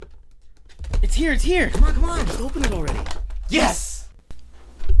It's here. Come on, just open it already. Yes!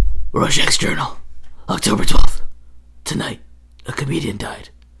 Rorschach's Journal, October 12th. Tonight, a comedian died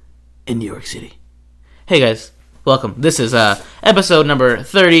in New York City. Hey guys, welcome. This is episode number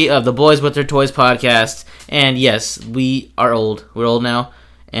 30 of the Boys With Their Toys podcast. And yes, we are old. We're old now.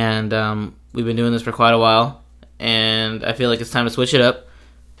 And we've been doing this for quite a while. And I feel like it's time to switch it up.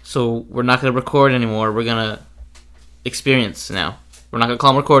 So we're not going to record anymore. We're going to experience now. We're not going to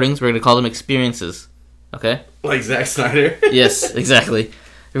call them recordings. We're going to call them experiences. Okay? Like Zack Snyder. Yes, exactly.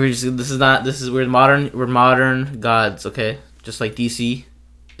 We're modern gods, okay? Just like DC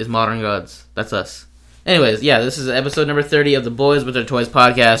is modern gods. That's us. Anyways, yeah, this is episode number 30 of the Boys With Their Toys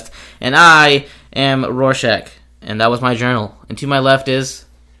podcast, and I am Rorschach, and that was my journal. And to my left is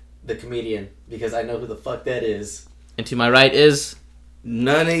the comedian, because I know who the fuck that is. And to my right is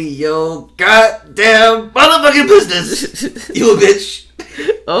none of your goddamn motherfucking business, you bitch.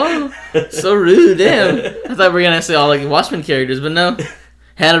 Oh, so rude, damn. I thought we were gonna say all like Watchmen characters, but no.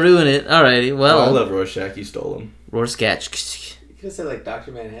 Had to ruin it. Alrighty, well. I love Rorschach, you stole him. Rorschach. You could have said like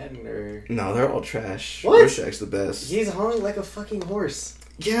Dr. Manhattan or... No, they're all trash. What? Rorschach's the best. He's hung like a fucking horse.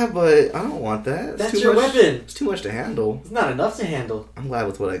 Yeah, but I don't want that. That's your weapon. It's too much to handle. It's not enough to handle. I'm glad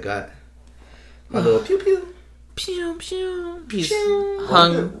with what I got. My little pew pew. Pew pew. He's Pew.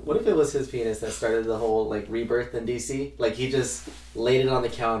 hung. What if it was his penis that started the whole like rebirth in DC? Like he just laid it on the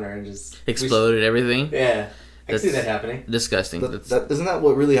counter and just Exploded everything. Yeah, I can see that happening. Disgusting. Isn't that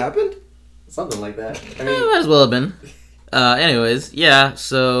what really happened? Something like that. I Might as well have been. Anyways, yeah,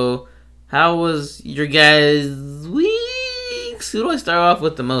 so how was your guys' weeks? Who do I start off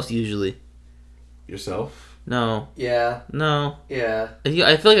with the most usually? Yourself? No. Yeah. No. Yeah.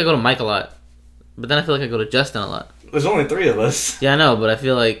 I feel like I go to Mike a lot. But then I feel like I go to Justin a lot. There's only 3 of us. Yeah, I know, but I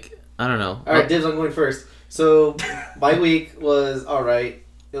feel like, I don't know. Alright, dibs, I'm going first. So, my week was alright.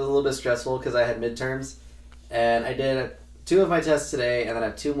 It was a little bit stressful because I had midterms. And I did 2 of my tests today, and then I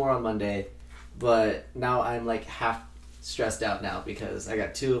have 2 more on Monday. But now I'm like half stressed out now because I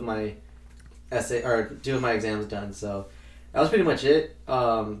got 2 of my 2 of my exams done. So that was pretty much it. Did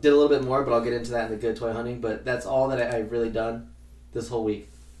a little bit more, but I'll get into that in the good toy hunting. But that's all that I've really done this whole week.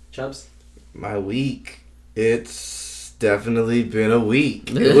 Chubbs? My week, it's definitely been a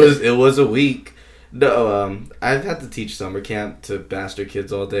week. It was a week. No, I've had to teach summer camp to bastard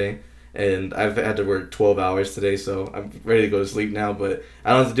kids all day, and I've had to work 12 hours today, so I'm ready to go to sleep now, but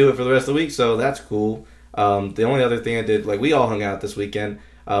I don't have to do it for the rest of the week, so that's cool. The only other thing I did, like, we all hung out this weekend,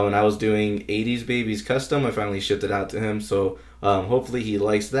 when I was doing 80s Babies custom. I finally shipped it out to him, so hopefully he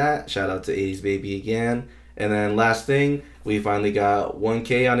likes that. Shout out to 80s Baby again. And then last thing, we finally got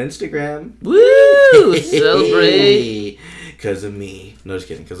 1K on Instagram. Woo! Celebrate! Because of me. No, just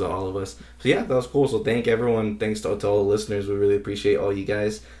kidding. Because of all of us. So yeah, that was cool. So thank everyone. Thanks to all the listeners. We really appreciate all you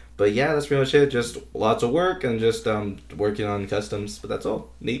guys. But yeah, that's pretty much it. Just lots of work and just working on customs. But that's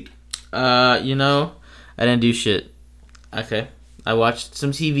all. Neat. I didn't do shit. Okay. I watched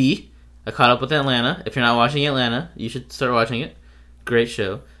some TV. I caught up with Atlanta. If you're not watching Atlanta, you should start watching it. Great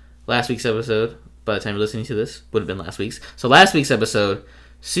show. Last week's episode, by the time you're listening to this, would have been last week's. So last week's episode,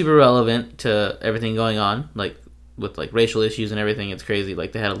 super relevant to everything going on, like with like racial issues and everything. It's crazy.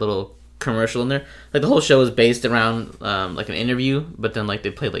 Like they had a little commercial in there. Like the whole show was based around like an interview, but then like they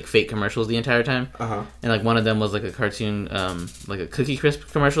played like fake commercials the entire time. Uh-huh. And like one of them was like a cartoon, like a Cookie Crisp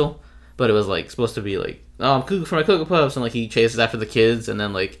commercial, but it was like supposed to be like, oh, I'm Cuckoo for my Cocoa Puffs, and like he chases after the kids, and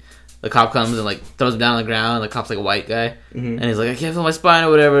then like the cop comes and like throws him down on the ground, and the cop's like a white guy, and he's like, I can't feel my spine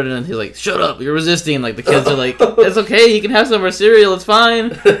or whatever, and then he's like, shut up, you're resisting, and like the kids are like, it's okay, he can have some of our cereal, it's fine.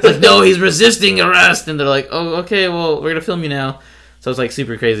 It's like, no, he's resisting arrest, and they're like, oh, okay, well, we're gonna film you now. So it's like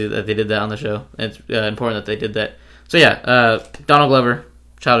super crazy that they did that on the show, and it's important that they did that. So yeah, Donald Glover,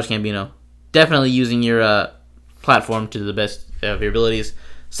 Childish Gambino, definitely using your platform to the best of your abilities,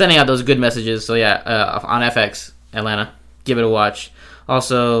 sending out those good messages. So yeah, on FX Atlanta, give it a watch.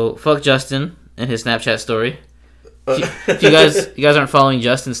 Also, fuck Justin and his Snapchat story. If you guys aren't following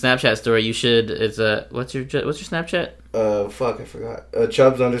Justin's Snapchat story, you should. It's what's your Snapchat? Fuck, I forgot.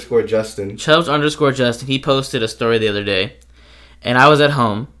 Chubbs_Justin. Chubbs_Justin. He posted a story the other day, and I was at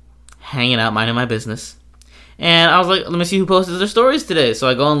home, hanging out, minding my business, and I was like, let me see who posted their stories today. So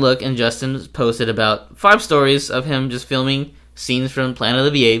I go and look, and Justin posted about 5 stories of him just filming scenes from Planet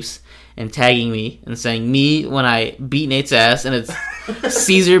of the Apes and tagging me and saying me when I beat Nate's ass, and it's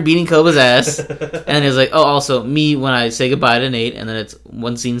Caesar beating Koba's ass, and it's like, oh, also me when I say goodbye to Nate, and then it's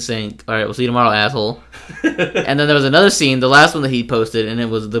one scene saying, all right, we'll see you tomorrow, asshole. And then there was another scene, the last one that he posted, and it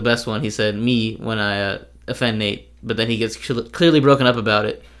was the best one. He said me when I offend Nate, but then he gets clearly broken up about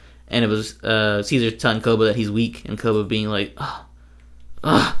it, and it was Caesar telling Koba that he's weak, and Koba being like, oh,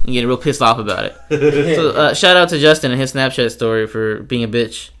 I'm getting real pissed off about it. So shout out to Justin and his Snapchat story for being a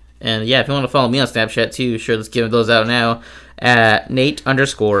bitch. And yeah, if you want to follow me on Snapchat too, sure, let's give those out now at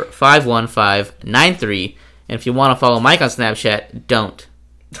Nate_51593. And if you want to follow Mike on Snapchat, don't.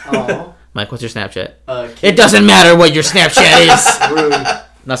 Oh. Mike, what's your Snapchat? It doesn't matter what your Snapchat is. Rude.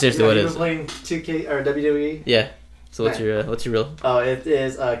 No, seriously, what You've is? been playing 2K or WWE? Yeah. So what's your real? Oh, it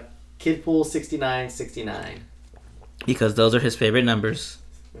is Kidpool6969. Because those are his favorite numbers.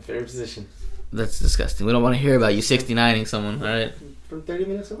 My favorite position. That's disgusting. We don't want to hear about you 69ing someone, alright? From 30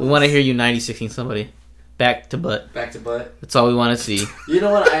 minutes We want to hear you 96ing somebody. Back to butt. Back to butt. That's all we want to see. You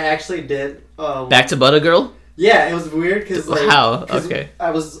know what I actually did? Back to butt a girl? Yeah, it was weird because like how? Okay.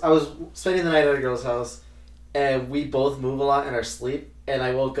 I was spending the night at a girl's house, and we both move a lot in our sleep. And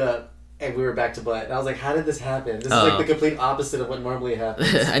I woke up and we were back to butt. And I was like, "How did this happen? This is like the complete opposite of what normally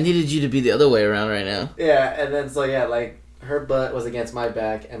happens." I needed you to be the other way around right now. Yeah, and then so yeah, like her butt was against my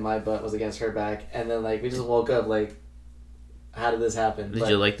back, and my butt was against her back, and then like we just woke up like, "How did this happen?" Did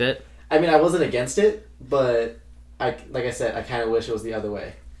you like that? I mean, I wasn't against it, but like I said, I kind of wish it was the other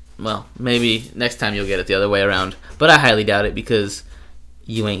way. Well, maybe next time you'll get it the other way around. But I highly doubt it because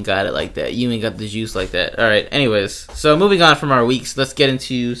you ain't got it like that. You ain't got the juice like that. Alright, anyways. So moving on from our weeks, let's get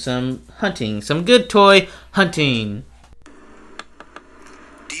into some hunting. Some good toy hunting.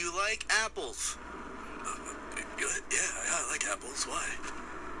 Do you like apples? Yeah, I like apples. Why?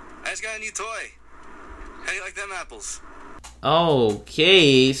 I just got a new toy. How do you like them apples?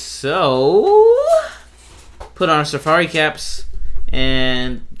 Okay, so put on our safari caps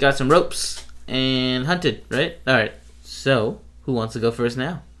and got some ropes and hunted, right? Alright, so who wants to go first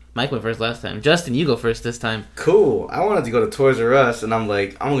now? Mike went first last time. Justin, you go first this time. Cool. I wanted to go to Toys R Us, and I'm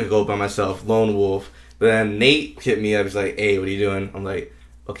like, I'm going to go by myself, lone wolf. But then Nate hit me up. He's like, hey, what are you doing? I'm like,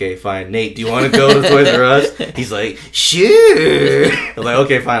 okay, fine. Nate, do you want to go to Toys R Us? He's like, sure. I'm like,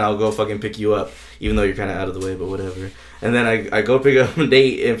 okay, fine. I'll go fucking pick you up, even though you're kind of out of the way, but whatever. And then I go pick up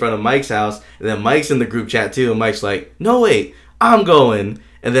Nate in front of Mike's house, and then Mike's in the group chat too, and Mike's like, no, wait, I'm going.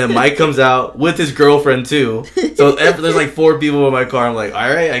 And then Mike comes out with his girlfriend too. So there's like 4 people in my car. I'm like,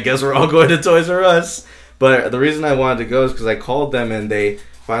 all right, I guess we're all going to Toys R Us. But the reason I wanted to go is because I called them and they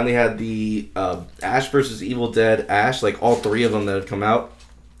finally had the Ash vs. Evil Dead Ash, like all 3 of them that had come out.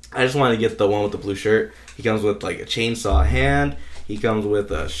 I just wanted to get the one with the blue shirt. He comes with like a chainsaw hand. He comes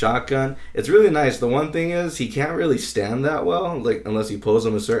with a shotgun. It's really nice. The one thing is he can't really stand that well, like unless you pose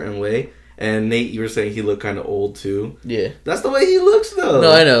him a certain way. And Nate, you were saying he looked kind of old too. Yeah. That's the way he looks though.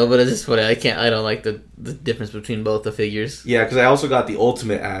 No, I know, but it's just funny. I don't like the difference between both the figures. Yeah, because I also got the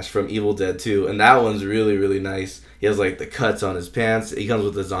Ultimate Ash from Evil Dead 2, and that one's really, really nice. He has like the cuts on his pants. He comes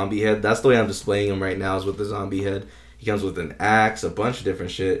with the zombie head. That's the way I'm displaying him right now, is with the zombie head. He comes with an axe, a bunch of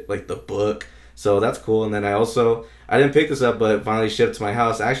different shit, like the book. So that's cool. And then I didn't pick this up, but it finally shipped to my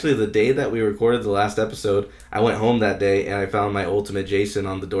house. Actually, the day that we recorded the last episode, I went home that day and I found my Ultimate Jason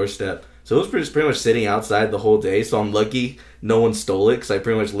on the doorstep. So it was pretty much sitting outside the whole day, so I'm lucky no one stole it, because I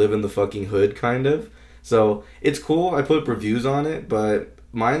pretty much live in the fucking hood, kind of. So it's cool. I put reviews on it, but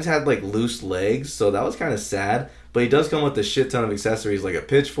mine's had like loose legs, so that was kind of sad. But he does come with a shit ton of accessories, like a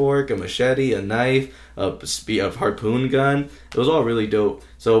pitchfork, a machete, a knife, a harpoon gun. It was all really dope.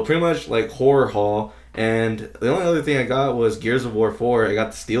 So pretty much like horror haul. And the only other thing I got was Gears of War 4. I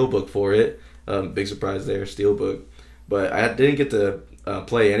got the Steelbook for it. Big surprise there, Steelbook. But I didn't get to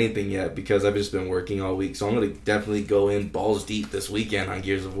play anything yet because I've just been working all week. So I'm going to definitely go in balls deep this weekend on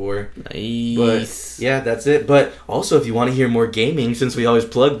Gears of War. Nice. But yeah, that's it. But also, if you want to hear more gaming, since we always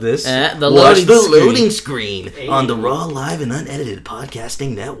plug this, watch the screen. loading screen Hey. on the Raw Live and Unedited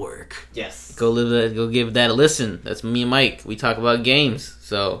Podcasting Network. Yes. Go give that a listen. That's me and Mike. We talk about games.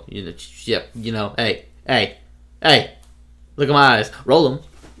 So, hey, look at my eyes. Roll them.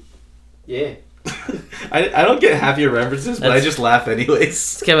 Yeah. I don't get half your references, but I That's- just laugh anyways.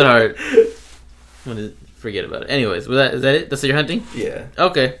 It's Kevin Hart. Forget about it. Anyways, is that it? That's what you're hunting? Yeah.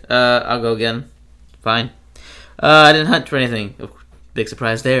 Okay, I'll go again. Fine. I didn't hunt for anything. Big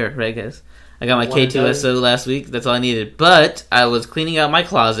surprise there, right, guys? I got my One K2SO last week. That's all I needed. But I was cleaning out my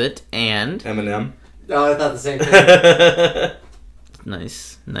closet and... Eminem. Oh, I thought the same thing.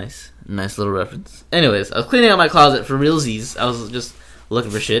 Nice little reference. Anyways, I was cleaning out my closet for realsies. I was just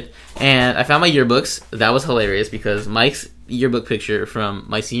looking for shit, and I found my yearbooks. That was hilarious because Mike's yearbook picture from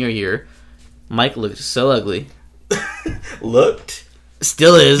my senior year, Mike looked so ugly. Looked?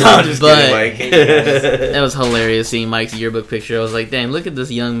 Still is, No, I'm just but kidding, Mike. that was hilarious seeing Mike's yearbook picture. I was like, damn, look at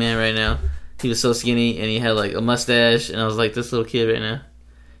this young man right now. He was so skinny, and he had like a mustache, and I was like, this little kid right now.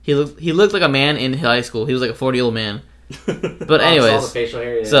 He looked like a man in high school. He was like a 40-year-old man. But I saw anyways, the facial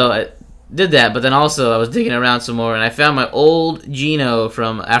hair, yeah. so did that, but then also I was digging around some more, and I found my old Gino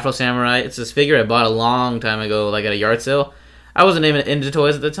from Afro Samurai. It's this figure I bought a long time ago, like at a yard sale. I wasn't even into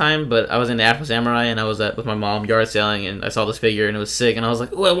toys at the time, but I was into Afro Samurai, and I was with my mom yard selling, and I saw this figure, and it was sick, and I was like,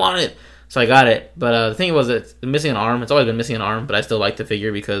 oh, I want it! So I got it. But the thing was, it's missing an arm. It's always been missing an arm, but I still like the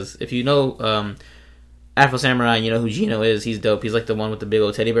figure because if you know Afro Samurai and you know who Gino is, he's dope. He's like the one with the big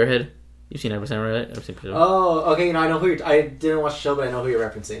old teddy bear head. You've seen Afro Samurai, right? I've seen Oh, okay. I know who you're... I didn't watch the show, but I know who you're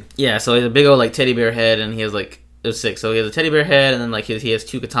referencing. Yeah, so he has a big old like teddy bear head, and he has like... It was sick. So he has a teddy bear head, and then like he has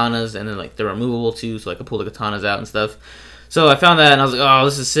 2 katanas, and then like they're removable too, so I can pull the katanas out and stuff. So I found that, and I was like, oh,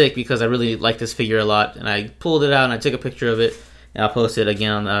 this is sick, because I really like this figure a lot. And I pulled it out, and I took a picture of it, and I'll post it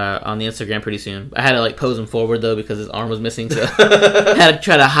again on the Instagram pretty soon. I had to, like, pose him forward, though, because his arm was missing, so I had to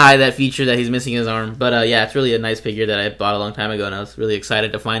try to hide that feature that he's missing his arm. But, yeah, it's really a nice figure that I bought a long time ago, and I was really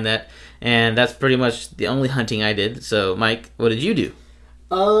excited to find that. And that's pretty much the only hunting I did. So, Mike, what did you do?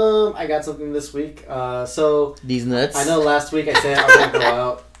 I got something this week. So These nuts? I know last week I said I was going to go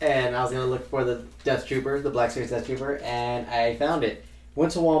out, and I was going to look for the Death Trooper, the Black Series Death Trooper, and I found it.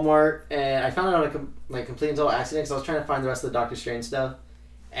 Went to Walmart, and I found it on a complete and total accident, because I was trying to find the rest of the Doctor Strange stuff.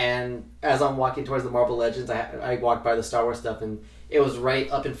 And as I'm walking towards the Marvel Legends, I walked by the Star Wars stuff, and it was right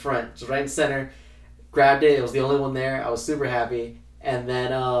up in front. It was right in center. Grabbed it. It was the only one there. I was super happy. And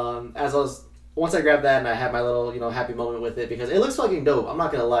then once I grabbed that, and I had my little, happy moment with it, because it looks fucking dope. I'm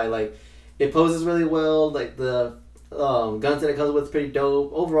not going to lie. Like, it poses really well. Like, the guns that it comes with is pretty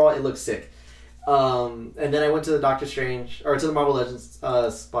dope. Overall, it looks sick. And then I went to the Doctor Strange, or to the Marvel Legends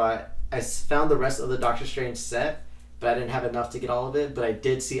spot. I found the rest of the Doctor Strange set, but I didn't have enough to get all of it. But I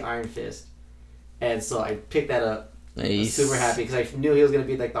did see Iron Fist, and so I picked that up. Nice. I was super happy, because I knew he was going to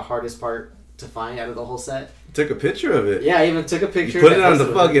be like the hardest part to find out of the whole set. Took a picture of it. Yeah, I even took a picture. You put it on the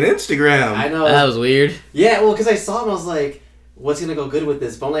fucking Instagram. I know. That was weird. Yeah, well, because I saw him, I was like, what's going to go good with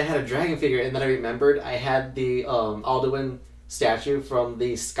this? If only I had a dragon figure. And then I remembered I had the Alduin statue from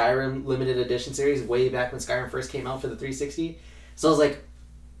the Skyrim limited edition series way back when Skyrim first came out for the 360. So I was like,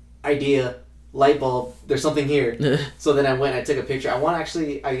 idea, light bulb, there's something here. So then I went and I took a picture. I want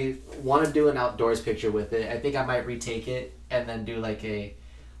to do an outdoors picture with it. I think I might retake it and then do like a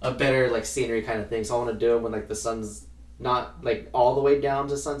better like scenery kind of thing. So I want to do it when like the sun's not like all the way down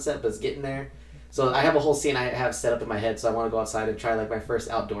to sunset, but it's getting there. So I have a whole scene I have set up in my head, so I want to go outside and try like my first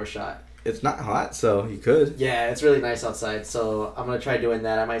outdoor shot. It's not hot, so you could. Yeah, it's really nice outside, so I'm gonna try doing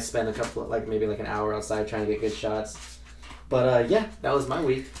that. I might spend a couple, maybe an hour outside trying to get good shots. But yeah, that was my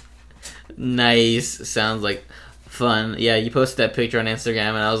week. Nice. Sounds like fun. Yeah, you posted that picture on Instagram,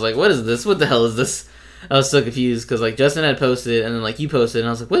 and I was like, what is this? What the hell is this? I was so confused, because Justin had posted, and then you posted, and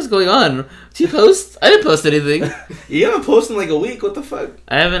I was like, what is going on? Did you post? I didn't post anything. You haven't posted in a week. What the fuck?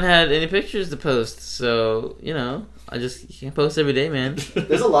 I haven't had any pictures to post, so, I just can't post every day, man.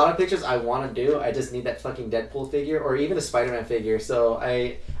 There's a lot of pictures I want to do. I just need that fucking Deadpool figure, or even a Spider-Man figure. So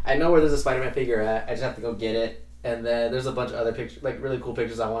I know where there's a Spider-Man figure at. I just have to go get it. And then there's a bunch of other pictures, really cool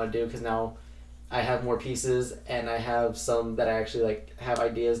pictures I want to do, because now I have more pieces, and I have some that I actually have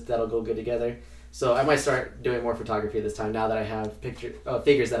ideas that'll go good together. So I might start doing more photography this time, now that I have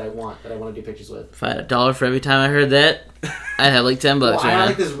figures that I want to do pictures with. If I had $1 for every time I heard that, I'd have $10. Well, I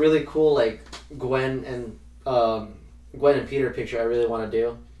have this really cool Gwen and Peter picture I really want to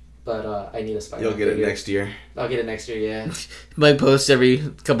do, but I need a Spider-Man. You'll get figure. it next year. I'll get it next year, yeah. Mike posts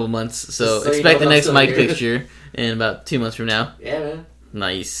every couple months, so expect the next Mike picture in about 2 months from now. Yeah, man.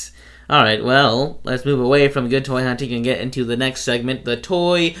 Nice. Alright, well, let's move away from good toy hunting and get into the next segment, the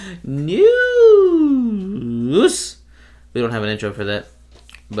toy news. We don't have an intro for that,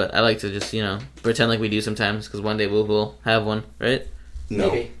 but I like to just, pretend like we do sometimes, because one day we'll have one, right? No.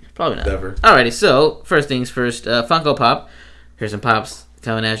 Maybe. Probably not. Never. Alrighty, so, first things first, Funko Pop. Here's some Pops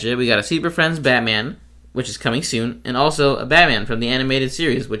coming at you. We got a Super Friends Batman, which is coming soon, and also a Batman from the animated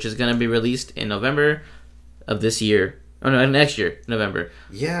series, which is going to be released in November of this year. Oh, no, next year, November.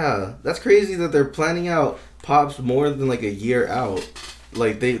 Yeah, that's crazy that they're planning out Pops more than a year out.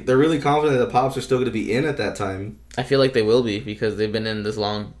 They're really confident that Pops are still going to be in at that time. I feel like they will be, because they've been in this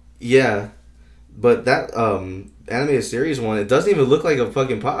long. Yeah, but that animated series one, it doesn't even look like a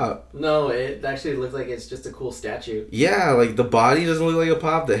fucking Pop. No, it actually looks like it's just a cool statue. Yeah, the body doesn't look like a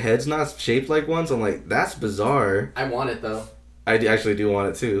Pop, the head's not shaped like one, so I'm like, that's bizarre. I want it, though. I actually do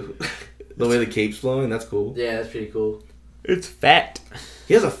want it, too. The way the cape's flowing, that's cool. Yeah, that's pretty cool. It's fat.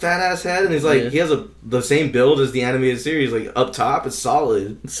 He has a fat-ass head, and he's he has the same build as the animated series. Up top, it's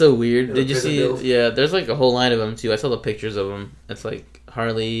solid. It's so weird. Did you prison see? build. Yeah, there's a whole line of them, too. I saw the pictures of them. It's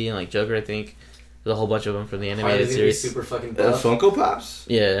Harley and Joker, I think. There's a whole bunch of them from the Harley's animated gonna be series. super fucking buff. Funko Pops?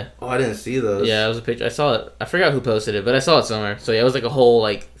 Yeah. Oh, I didn't see those. Yeah, it was a picture. I saw it. I forgot who posted it, but I saw it somewhere. So yeah, it was like a whole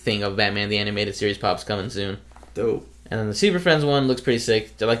like thing of Batman the Animated Series pops coming soon. Dope. And then the Super Friends one looks pretty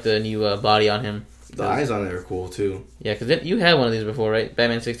sick. I like the new body on him. The eyes on it are cool too. Yeah, because you had one of these before, right?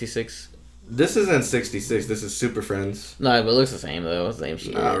 Batman 66. This isn't 66. This is Super Friends. No, but it looks the same though. It's the same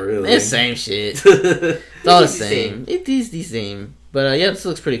shit. Not really. It's the same shit. It's all the It's the same. It is the same. But yeah, this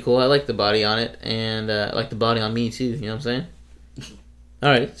looks pretty cool. I like the body on it, and I like the body on me too. You know what I'm saying?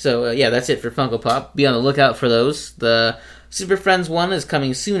 Alright, so yeah, that's it for Funko Pop. Be on the lookout for those. The Super Friends one is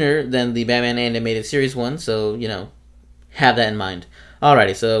coming sooner than the Batman Animated Series one, so, you know, have that in mind.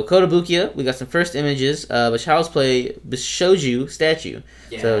 Alrighty, so Kotobukiya, we got some first images of a Child's Play Bishoju statue.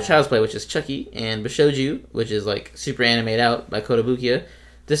 Yeah. So Child's Play, which is Chucky, and Bishoju, which is like super anime out by Kotobukiya.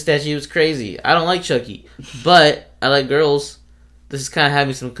 This statue is crazy. I don't like Chucky, but I like girls. This is kind of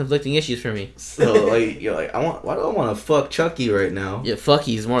having some conflicting issues for me. So like you're like why do I want to fuck Chucky right now? Yeah,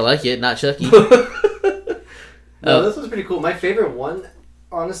 fucky's more like it, not Chucky. No, this was pretty cool. My favorite one,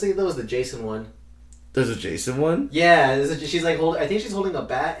 honestly, though, was the Jason one. There's a Jason one. Yeah, she's like I think she's holding a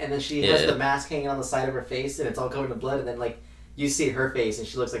bat, and then she has Yeah. the mask hanging on the side of her face, and it's all covered in blood, and then like you see her face, and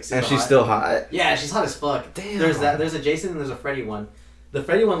she looks like super And she's hot. still hot. Yeah, she's hot as fuck. Damn. There's a Jason and there's a Freddy one. The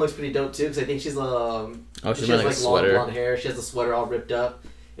Freddy one looks pretty dope too, because I think she's Oh, she's she wearing has like a long sweater. blonde hair. She has the sweater all ripped up.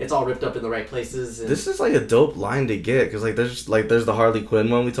 It's all ripped up in the right places. And This is like a dope line to get because there's the Harley Quinn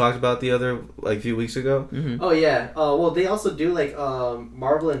one we talked about the other few weeks ago. Mm-hmm. Oh yeah. Well, they also do like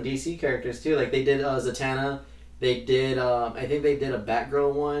Marvel and DC characters too. Like they did Zatanna. They did. I think they did a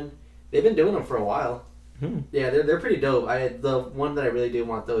Batgirl one. They've been doing them for a while. Yeah, they're pretty dope. The one that I really do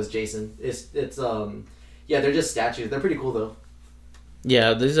want though is Jason. It's yeah, they're just statues. They're pretty cool though.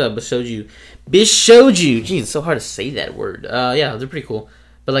 Yeah, these are Bishoju. Bishoju! Jeez, it's so hard to say that word. Yeah, they're pretty cool.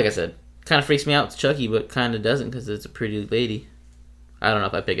 But like I said, kind of freaks me out with Chucky, but kind of doesn't because it's a pretty lady. I don't know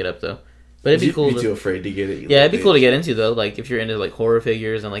if I pick it up though. But it'd be cool. You're too afraid to get it. Yeah, it'd be cool to get into though. Like if you're into like horror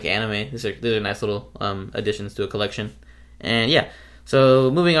figures and like anime, these are nice little additions to a collection. And yeah, so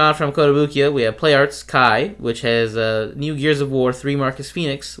moving on from Kotobukiya, we have PlayArts Kai, which has new Gears of War 3 Marcus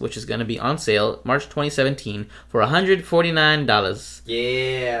Phoenix, which is going to be on sale March 2017 for $149.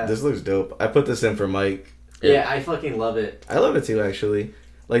 Yeah. This looks dope. I put this in for Mike. Yeah, I fucking love it. I love it too, actually.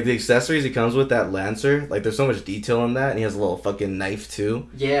 Like the accessories he comes with, that Lancer, like there's so much detail in that, and he has a little fucking knife too.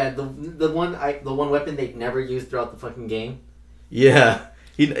 Yeah, the one weapon they've never used throughout the fucking game. Yeah,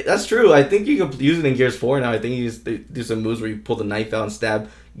 that's true. I think you can use it in Gears 4 now. I think they do some moves where you pull the knife out and stab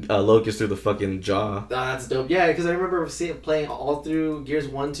Locust through the fucking jaw. That's dope. Yeah, because I remember playing all through Gears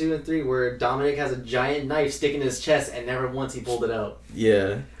 1, 2, and 3 where Dominic has a giant knife sticking in his chest and never once he pulled it out.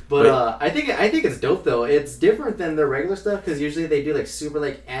 Yeah. But I think it's dope though. It's different than their regular stuff because usually they do like super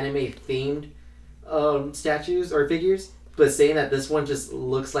like anime themed statues or figures. But saying that this one just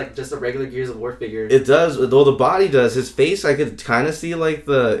looks like just a regular Gears of War figure. It does, though the body does. His face, I could kind of see like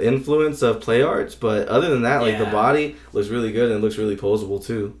the influence of PlayArts, but other than that, like the Yeah. body looks really good and looks really posable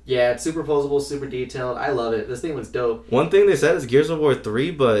too. Yeah, it's super posable, super detailed. I love it. This thing looks dope. One thing they said is Gears of War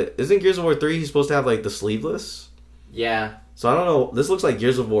 3, but isn't Gears of War 3 he's supposed to have like the sleeveless? Yeah. So I don't know. This looks like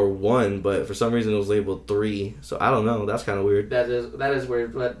Gears of War 1, but for some reason it was labeled 3. So I don't know. That's kind of weird. That is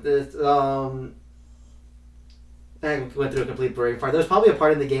weird, but this I went through a complete blurry part. There's probably a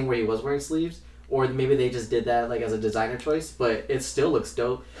part in the game where he was wearing sleeves, or maybe they just did that like as a designer choice. But it still looks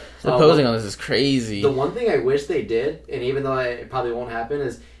dope. The posing on this is crazy. The one thing I wish they did, and even though it probably won't happen,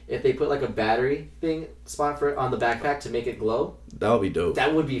 is if they put like a battery thing spot for on the backpack to make it glow. That would be dope.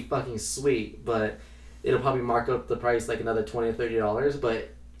 That would be fucking sweet, but it'll probably mark up the price like another $20 or $30. But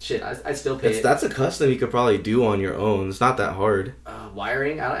shit, I'd still pay it. That's a custom you could probably do on your own. It's not that hard.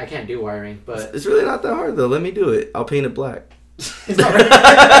 Wiring? I can't do wiring, but It's really not that hard though. Let me do it. I'll paint it black. it's not right.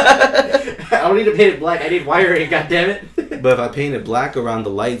 I don't need to paint it black. I need wiring. God damn it! But if I paint it black around the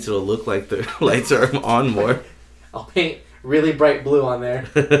lights, it'll look like the lights are on more. I'll paint really bright blue on there.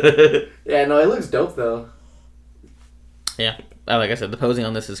 Yeah, no, it looks dope though. Yeah, like I said, the posing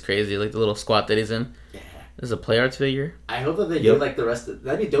on this is crazy. Like the little squat that he's in. Yeah. This is a PlayArts figure. I hope that they do like the rest of...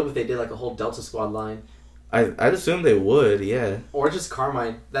 That'd be dope if they did like a whole Delta Squad line. I'd assume they would, yeah. Or just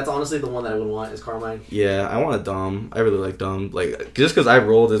Carmine. That's honestly the one that I would want, is Carmine. Yeah, I want a Dom. I really like Dom. Like, just because I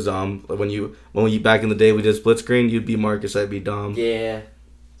rolled as Dom. Like, when you back in the day we did split screen, you'd be Marcus, I'd be Dom. Yeah.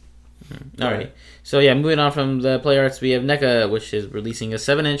 Alright. So yeah, moving on from the PlayArts, we have NECA, which is releasing a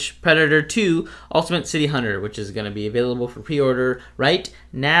 7-inch Predator 2 Ultimate City Hunter, which is going to be available for pre-order right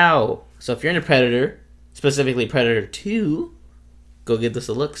now. So if you're into Predator, specifically Predator 2, go give this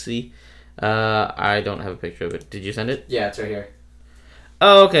a look, see. I don't have a picture of it. Did you send it? Yeah, it's right here.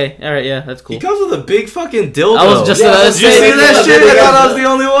 Oh, okay. All right, yeah, that's cool. He comes with a big fucking dildo. I was just about to Did you say. see that shit? I thought I was the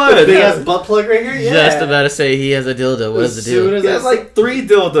only one. Big ass butt plug ringer. Yeah. Just about to say he has a dildo. What is the As soon deal? as He has like 3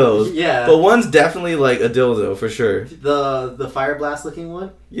 dildos. Yeah. But one's definitely like a dildo for sure. The fire blast looking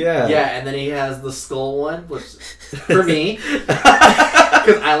one. Yeah. Yeah, and then he has the skull one, which for me,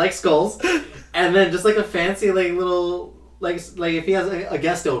 because I like skulls. And then just like a fancy like little like if he has a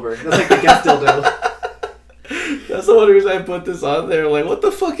guest over, that's like the guest dildo. That's the one reason I put this on there. Like, what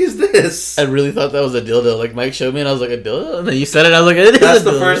the fuck is this? I really thought that was a dildo. Like Mike showed me, and I was like, a dildo. And then you said it, and I was like, it is That's a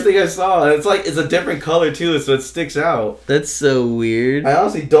the dildo. first thing I saw. And it's like, it's a different color too, so it sticks out. That's so weird. I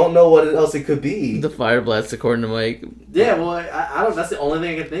honestly don't know what else it could be. The fire blast, according to Mike. Yeah, well, I don't. That's the only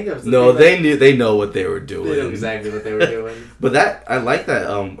thing I could think of. No, they know what they were doing. They knew exactly what they were doing. But that, I like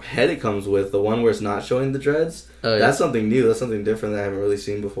that head it comes with, the one where it's not showing the dreads. Oh, yeah. That's something new. That's something different that I haven't really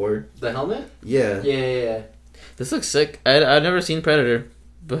seen before. The helmet? Yeah. Yeah. This looks sick. I've never seen Predator,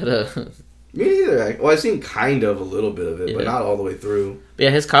 but Me neither. Well, I've seen kind of a little bit of it, but Yeah. not all the way through. But yeah,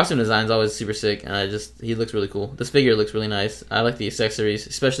 his costume design's always super sick, and he looks really cool. This figure looks really nice. I like the accessories,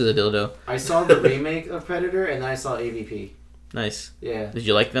 especially the dildo. I saw the remake of Predator, and then I saw AVP. Nice. Yeah. Did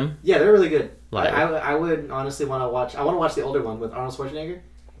you like them? Yeah, they're really good. Liar. I would honestly want to watch. I want to watch the older one with Arnold Schwarzenegger.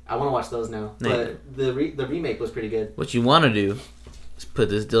 I want to watch those now. Yeah. But the remake was pretty good. What you want to do is put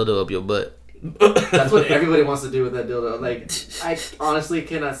this dildo up your butt. That's what everybody wants to do with that dildo. Like, I honestly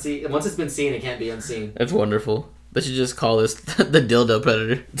cannot see. Once it's been seen, it can't be unseen. That's wonderful. They should just call this the dildo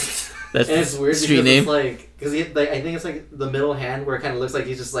predator. That's And it's weird street because name. it's like, because I think it's like the middle hand where it kind of looks like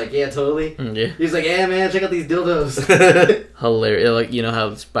he's just like, yeah, totally. Yeah, He's like, yeah, man, check out these dildos. hilarious. Like, you know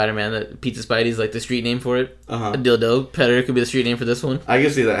how Spider-Man, that Pizza Spidey's like the street name for it. Uh-huh. A dildo predator could be the street name for this one. I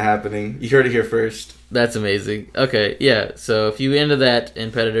can see that happening. You heard it here first. That's amazing. Okay, yeah. So if you into that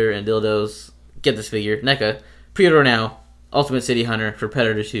and Predator and dildos, get this figure. NECA, pre-order now. Ultimate City Hunter for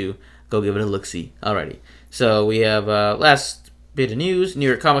Predator 2. Go give it a look-see. Alrighty. So we have last bit of news. New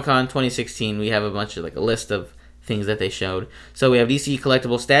York Comic Con 2016. We have a bunch of a list of things that they showed. So we have DC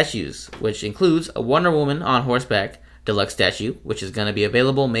collectible statues, which includes a Wonder Woman on horseback deluxe statue, which is going to be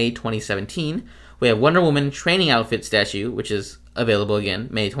available May 2017. We have Wonder Woman training outfit statue, which is available again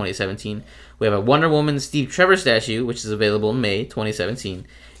May 2017. We have a Wonder Woman Steve Trevor statue, which is available in May 2017.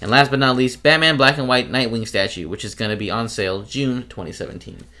 And last but not least, Batman Black and White Nightwing statue, which is going to be on sale June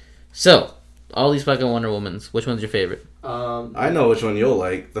 2017. So, all these fucking Wonder Womans, which one's your favorite? I know which one you'll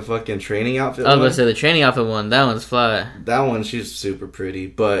like. The fucking training outfit I was one. going to say the training outfit one. That one's fly. That one, she's super pretty.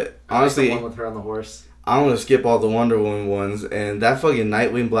 But I like honestly, the one with her on the horse. I'm going to skip all the Wonder Woman ones. And that fucking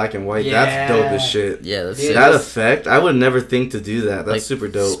Nightwing Black and White, Yeah. that's dope as shit. Yeah, that's Yeah. sick. That effect, I would never think to do that. That's super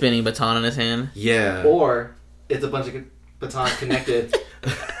dope. Spinning baton in his hand. Yeah. Or it's a bunch of batons connected.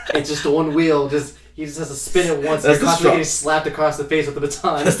 It's just one wheel. He just has to spin it once. That's And you're the constantly strong- getting slapped across the face with the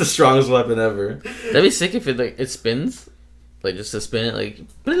baton. That's the strongest weapon ever. That'd be sick if it spins. Like, just to spin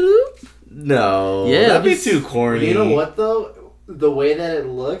it, bloop. No. Yeah, That'd be it's- too corny. You know what though? The way that it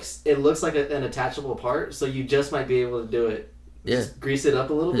looks like an attachable part, so you just might be able to do it. Yeah. Just grease it up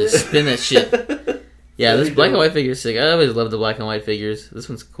a little Just bit. spin that shit. Yeah, That'd this be black and dope. white figure's sick. I always love the black and white figures. This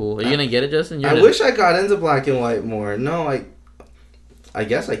one's cool. Are you gonna get it, Justin? You're I gonna- wish I got into black and white more. No, I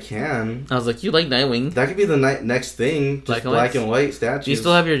guess I can. I was like, you like Nightwing? That could be the next thing. Just Black black, and and white statues. Do you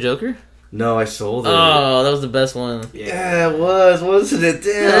still have your Joker? No, I sold it. Oh, that was the best one. Yeah, it was, wasn't it? Wait,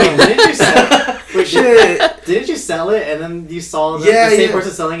 Damn. didn't you sell? Wait, Shit. Didn't you sell it and then you saw the Yeah, same yeah.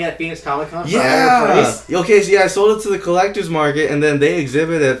 person selling it at Phoenix Comic Con for a higher Yeah. price? Okay, so yeah, I sold it to the collector's market, and then they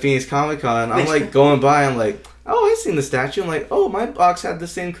exhibit at Phoenix Comic Con. I'm like going by, I'm like, oh, I seen the statue. I'm like, oh, my box had the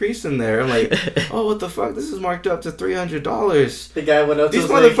same crease in there. I'm like, oh, what the fuck? This is marked up to $300. The guy went up to These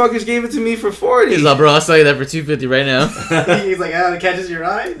us like, motherfuckers gave it to me for $40. He's like, bro, I'll sell you that for $250 right now. he's like, ah, it catches your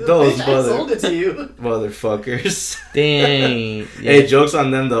eye. Those Bitch, I brother. sold it to you. Motherfuckers. Dang. Yeah. Hey, joke's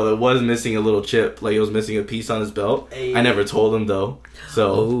on them though. It was missing a little chip, like it was missing a piece on his belt. Hey. I never told him though.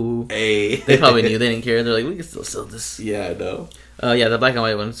 So, Oh. hey, They probably knew. They didn't care. They're like, we can still sell this. Yeah, I know. Yeah, the black and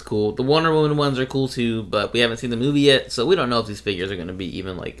white one's cool. The Wonder Woman ones are cool too, but we haven't seen the movie yet, so we don't know if these figures are going to be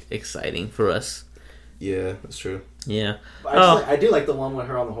even exciting for us. Yeah, that's true. Yeah. I do like the one with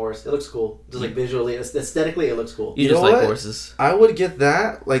her on the horse. It looks cool. Just like visually, aesthetically, it looks cool. You You just know like what? horses. I would get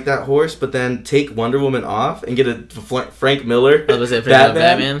that, like that horse, but then take Wonder Woman off and get a Frank Miller I was going to say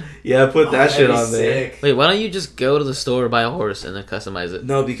Batman. Yeah, put that that'd shit be on there. sick. Wait, why don't you just go to the store, buy a horse, and then customize it?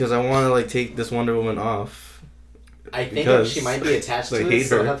 No, because I want to take this Wonder Woman off. I think Because she might be attached I to hate it,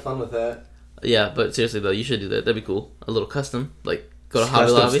 so her. have fun with that. Yeah, but seriously though, you should do that. That'd be cool. A little custom, go to Hobby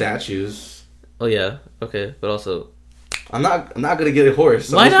Custom Lobby. statues. Oh yeah, okay, but also I'm not gonna get a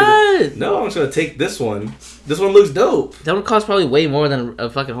horse. Why not? No, I'm just gonna take this one. This one looks dope. That would cost probably way more than a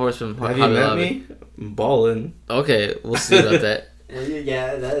fucking horse from Have Hobby you met Lobby. me? I'm balling. Okay, we'll see about that.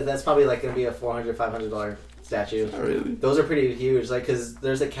 Yeah, that's probably like gonna be a $400, $500 statue. Not really. Those are pretty huge. Like, cause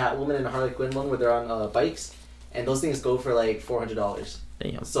there's a Catwoman and a Harley Quinn one where they're on bikes, and those things go for like $400.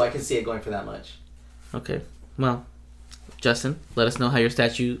 Damn. So I can see it going for that much. Okay. Well, Justin, let us know how your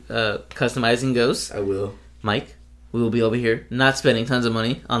statue customizing goes. I will. Mike, we will be over here not spending tons of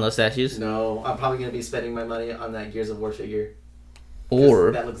money on those statues. No, I'm probably gonna be spending my money on that Gears of War figure. 'Cause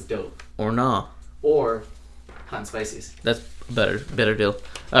Or that looks dope. nah. Or hot and spices. That's a better deal.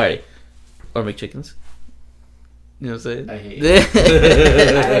 Alright. Or McChickens. You know what I'm saying? I hate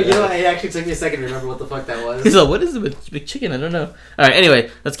it. you know what? It actually took me a second to remember what the fuck that was. He's like, what is the McChicken? I don't know. Alright, anyway,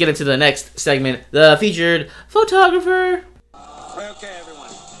 let's get into the next segment. The featured photographer. Okay,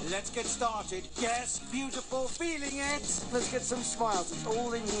 everyone, let's get started. Yes, beautiful, feeling it. Let's get some smiles. It's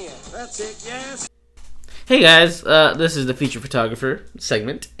all in here. That's it, yes. Hey guys, this is the featured photographer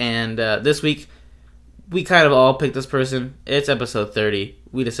segment, and this week we kind of all picked this person. It's episode 30.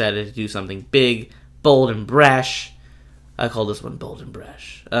 We decided to do something big, bold, and brash. I call this one bold and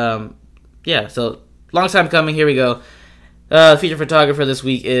brash. Yeah, so long time coming. Here we go. The featured photographer this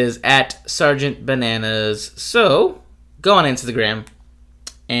week is at Sergeant Bananas. So go on Instagram,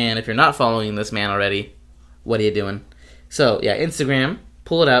 and if you're not following this man already, what are you doing? So yeah, Instagram.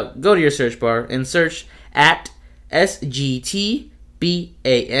 Pull it out. Go to your search bar and search at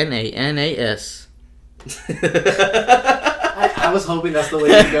SGTBANANAS. I was hoping that's the way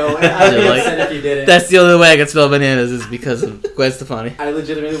to go. And I would You're have like, said if you didn't. That's the only way I can spell bananas is because of Gwen Stefani. I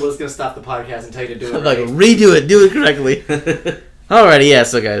legitimately was going to stop the podcast and tell you to do it I'm like, right. redo it, do it correctly. Alrighty, yeah,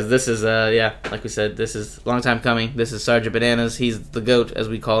 so guys, this is, like we said, this is a long time coming. This is Sergeant Bananas. He's the GOAT, as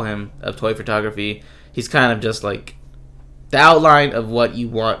we call him, of toy photography. He's kind of just like the outline of what you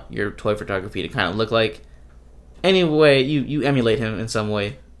want your toy photography to kind of look like. Anyway, you emulate him in some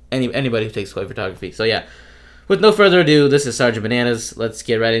way. Anybody who takes toy photography. So yeah, with no further ado, this is Sergeant Bananas. Let's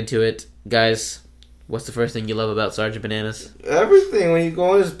get right into it. Guys, what's the first thing you love about Sergeant Bananas? Everything. When you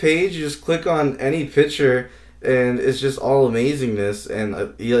go on his page, you just click on any picture, and it's just all amazingness.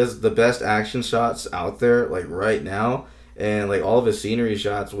 And he has the best action shots out there, like right now. And like all of his scenery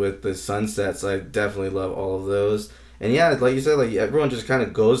shots with the sunsets, I definitely love all of those. And yeah, like you said, like everyone just kind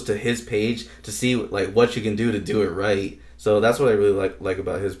of goes to his page to see like what you can do to do it right. So that's what I really like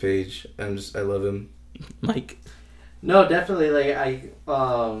about his page. I love him. Mike? No, definitely. Like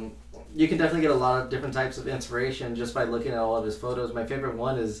you can definitely get a lot of different types of inspiration just by looking at all of his photos. My favorite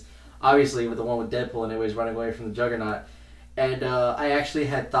one is obviously with the one with Deadpool and everybody's running away from the Juggernaut. And I actually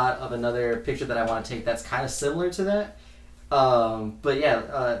had thought of another picture that I want to take that's kind of similar to that. But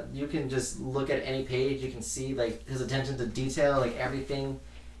yeah, you can just look at any page. You can see like his attention to detail. Like everything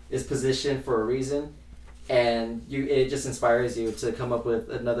is positioned for a reason, and it just inspires you to come up with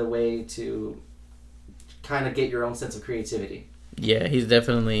another way to kind of get your own sense of creativity. Yeah, he's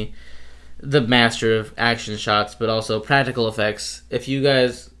definitely the master of action shots, but also practical effects. If you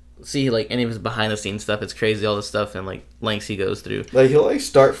guys see like any of his behind the scenes stuff, it's crazy, all the stuff and like lengths he goes through. Like he'll like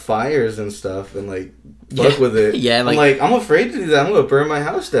start fires and stuff and like fuck with it. Yeah, I'm afraid to do that. I'm gonna burn my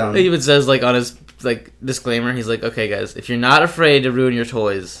house down. He even says like on his like disclaimer, he's like, okay guys, if you're not afraid to ruin your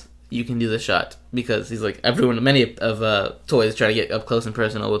toys, you can do this shot, because he's like, I've ruined many of toys trying to get up close and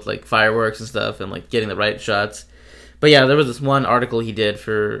personal with like fireworks and stuff and like getting the right shots. But yeah, there was this one article he did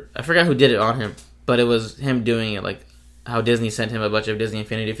for, I forgot who did it on him, but it was him doing it, like how Disney sent him a bunch of Disney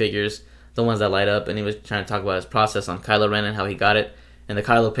Infinity figures, the ones that light up, and he was trying to talk about his process on Kylo Ren and how he got it. And the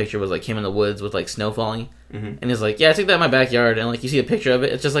Kylo picture was like him in the woods with like snow falling. Mm-hmm. And he's like, yeah, I took that in my backyard, and like you see a picture of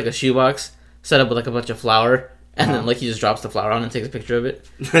it, it's just like a shoebox set up with like a bunch of flour, and then like he just drops the flour on and takes a picture of it.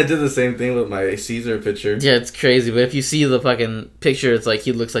 I did the same thing with my Caesar picture. Yeah, it's crazy, but if you see the fucking picture, it's like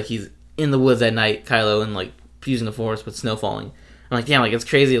he looks like he's in the woods at night, Kylo, and like using the forest with snow falling. I'm like, damn, like it's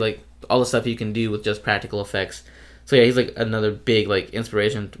crazy, like all the stuff you can do with just practical effects. So yeah, he's like another big like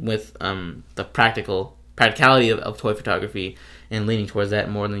inspiration with the practicality of toy photography and leaning towards that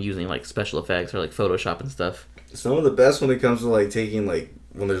more than using like special effects or like Photoshop and stuff. Some of the best when it comes to like taking like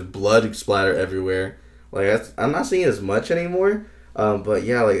when there's blood splatter everywhere. Like I'm not seeing as much anymore. But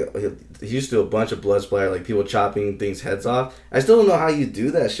yeah, like he used to do a bunch of blood splatter, like people chopping things heads off. I still don't know how you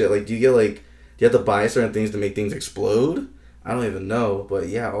do that shit. Like, do you have to buy certain things to make things explode? I don't even know. But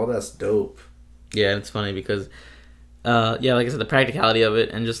yeah, all that's dope. Yeah, it's funny because, yeah, like I said, the practicality of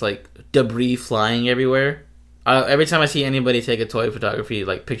it and just like debris flying everywhere. Every time I see anybody take a toy photography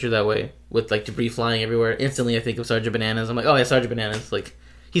like picture that way with like debris flying everywhere, instantly I think of Sergeant Bananas. I'm like, oh yeah, Sergeant Bananas. Like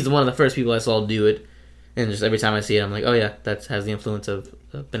he's one of the first people I saw do it. And just every time I see it, I'm like, oh yeah, that has the influence of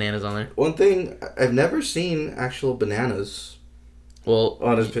bananas on there. One thing, I've never seen actual bananas Well,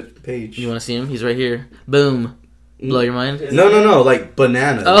 on his page. you want to see him? He's right here. Boom. Blow your mind? No, like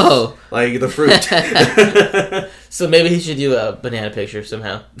bananas. Oh. Like the fruit. So maybe he should do a banana picture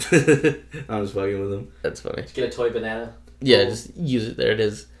somehow. I'm just fucking with him. That's funny. Get a toy banana. Yeah, Cool. just use it. There it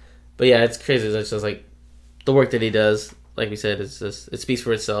is. But yeah, it's crazy. It's just like the work that he does. Like we said, it's just it speaks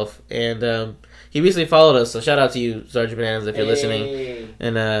for itself. And he recently followed us, so shout out to you, Sergeant Bananas, if you're listening.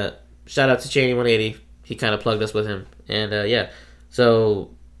 And shout out to Cheney180. He kind of plugged us with him. And yeah, so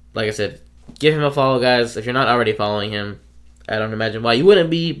like I said, give him a follow, guys. If you're not already following him, I don't imagine why you wouldn't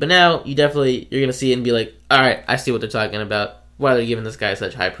be. But now you're gonna see it and be like, all right, I see what they're talking about. Why they're giving this guy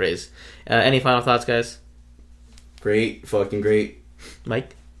such high praise. Any final thoughts, guys? Great, fucking great.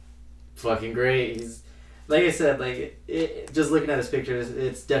 Mike? Fucking great. He's, like I said, like just looking at his pictures,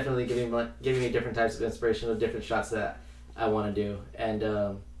 it's definitely giving me different types of inspiration of different shots that I want to do.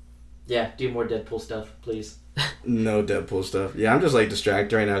 And yeah, do more Deadpool stuff, please. No Deadpool stuff. Yeah, I'm just like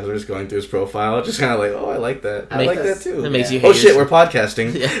distracted right now because I'm just going through his profile. Just kind of like, oh, I like that. I like that too. It makes you hate Oh shit, yourself. we're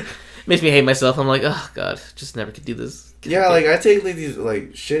podcasting. Yeah. Makes me hate myself. I'm like, oh god, just never could do this. Yeah, like I take like these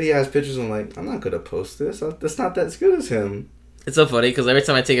like shitty ass pictures. And I'm like, I'm not gonna post this. That's not that as good as him. It's so funny because every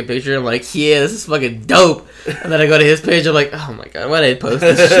time I take a picture, I'm like, yeah, this is fucking dope. And then I go to his page, I'm like, oh my god, why did I post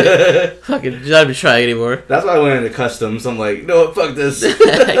this shit? Fucking not even trying anymore. That's why I went into customs. I'm like, no, fuck this.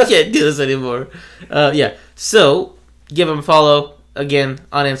 I can't do this anymore. Yeah, so give him a follow again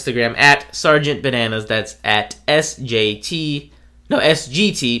on Instagram at Sergeant Bananas. That's at SGT.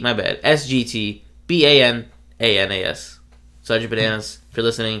 My bad. SGT BANANAS. Sergeant Bananas. If you're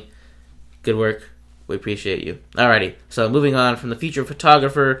listening, good work. We appreciate you. Alrighty, so moving on from the feature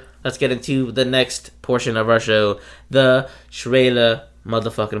photographer, let's get into the next portion of our show, the trailer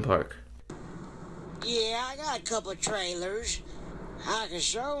motherfucking park. Yeah, I got a couple of trailers. I can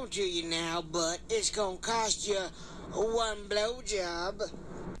show them to you now, but it's gonna cost you one blowjob.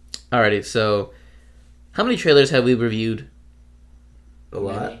 Alrighty, so how many trailers have we reviewed? A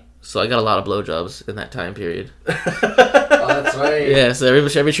lot. So I got a lot of blowjobs in that time period. Oh, that's right. Yeah, so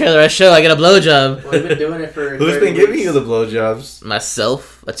every trailer I show, I get a blowjob. Well, we've been doing it for Who's 30 been giving weeks. you the blowjobs?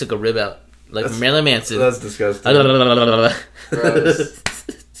 Myself, I took a rib out. Like That's- Marilyn Manson. That's disgusting. Gross.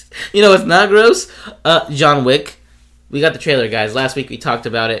 You know what's not gross? John Wick. We got the trailer, guys. Last week we talked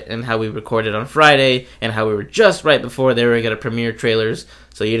about it and how we recorded on Friday and how we were just right before they were going to premiere trailers,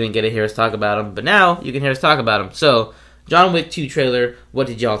 so you didn't get to hear us talk about them. But now you can hear us talk about them. So, John Wick 2 trailer, what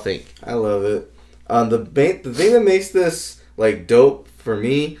did y'all think? I love it. The thing that makes this like dope for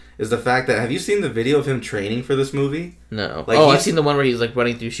me is the fact that, have you seen the video of him training for this movie? No. Like, I've he's- seen the one where he's like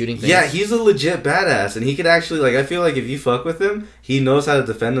running through shooting things. Yeah, he's a legit badass, and he could actually, like, I feel like if you fuck with him, he knows how to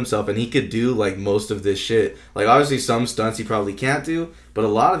defend himself, and he could do, like, most of this shit. Like, obviously some stunts he probably can't do, but a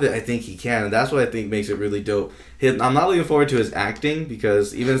lot of it I think he can, and that's what I think makes it really dope. I'm not looking forward to his acting,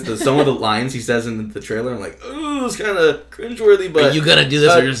 because even some of the lines he says in the trailer, I'm like, ooh, it's kind of cringeworthy, but... Are you gonna do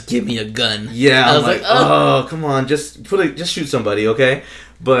this or just give me a gun? Yeah, I I'm was like, oh, come on, just shoot somebody, okay?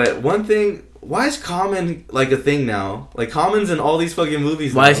 But one thing, why is Common like a thing now? Like, Common's in all these fucking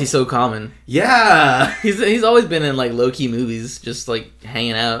movies. Why now. is he so common? Yeah, He's always been in like low key movies, just like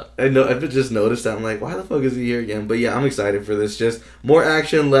hanging out. I know. I've just noticed that. I'm like, why the fuck is he here again? But yeah, I'm excited for this. Just more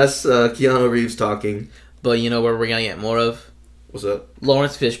action, less Keanu Reeves talking. But you know where we're gonna get more of? What's up?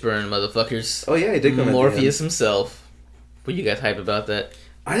 Lawrence Fishburne, motherfuckers. Oh yeah, he did come. at the Morpheus end. himself. What you guys hype about that?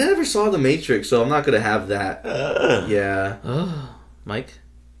 I never saw The Matrix, so I'm not gonna have that. Yeah. Oh, Mike.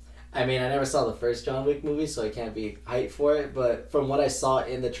 I mean, I never saw the first John Wick movie, so I can't be hyped for it. But from what I saw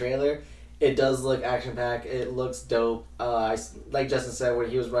in the trailer, it does look action-packed. It looks dope. Like Justin said, when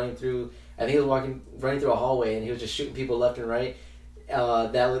he was running through, I think he was running through a hallway, and he was just shooting people left and right.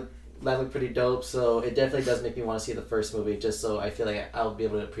 That looked pretty dope. So it definitely does make me want to see the first movie, just so I feel like I'll be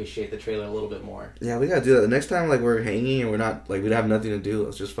able to appreciate the trailer a little bit more. Yeah, we gotta do that. The next time, like, we're hanging and we're not, like, we have nothing to do,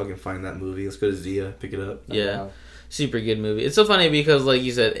 let's just fucking find that movie. Let's go to Zia, pick it up. Yeah, super good movie. It's so funny because, like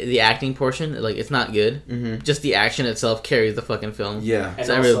you said, the acting portion, like, it's not good. Mm-hmm. Just the action itself carries the fucking film. Yeah. And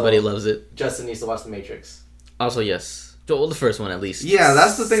So also, everybody loves it. Justin needs to watch The Matrix. Also, yes. Well, the first one at least. Yeah,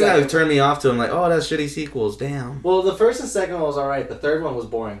 that's the thing that Second- would turn me off to. I'm like, oh, that's shitty sequels. Damn. Well, the first and second one was alright. The third one was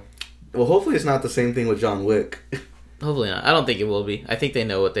boring. Well, hopefully it's not the same thing with John Wick. Hopefully not. I don't think it will be. I think they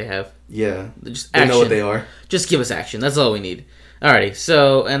know what they have. Yeah. Just They action. know what they are. Just give us action. That's all we need. Alrighty,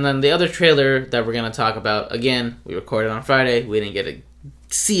 so, and then the other trailer that we're going to talk about, again, we recorded on Friday. We didn't get to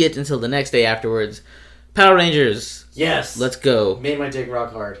see it until the next day afterwards. Power Rangers. Yes! Let's go. Made my dick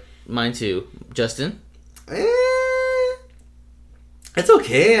rock hard. Mine too. Justin? Eh, It's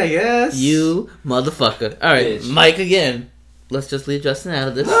okay, I guess. You motherfucker. All right, Bitch. Mike again. Let's just leave Justin out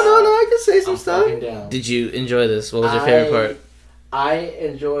of this. No, I can say some I'm stuff. fucking down. Did you enjoy this? What was your favorite part? I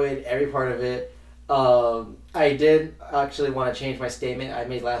enjoyed every part of it. I did actually want to change my statement I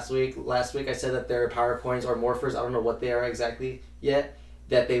made last week. Last week I said that they're power coins or morphers. I don't know what they are exactly yet.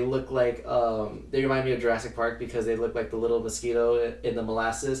 That they look like, they remind me of Jurassic Park because they look like the little mosquito in the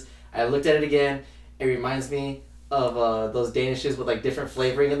molasses. I looked at it again. It reminds me of those Danishes with like different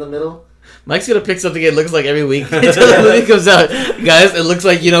flavoring in the middle. Mike's gonna pick something it looks like every week until the movie comes out. Guys, it looks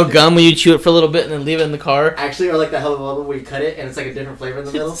like, gum when you chew it for a little bit and then leave it in the car. Actually, or like the Hubba Bubba where you cut it and it's like a different flavor in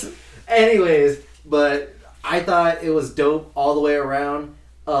the middle. Anyways, but I thought it was dope all the way around.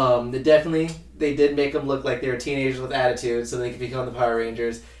 They did make them look like they were teenagers with attitude so they could become the Power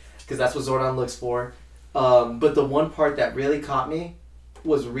Rangers because that's what Zordon looks for. But the one part that really caught me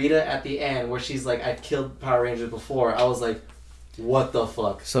was Rita at the end where she's like, I've killed Power Rangers before. I was like, what the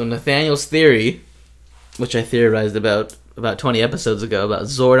fuck? So Nathaniel's theory, which I theorized about 20 episodes ago, about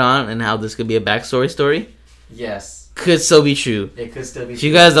Zordon and how this could be a backstory story, Yes, could so be true. it could still be If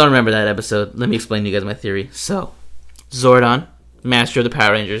you guys don't remember that episode, let me explain to you guys my theory. So, Zordon, master of the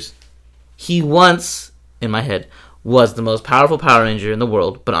Power Rangers, he once, in my head, was the most powerful Power Ranger in the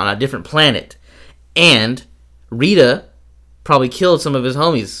world, but on a different planet. And Rita probably killed some of his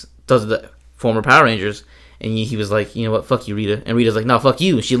homies, those are the former Power Rangers. And he was like, you know what, fuck you, Rita. And Rita's like, no, fuck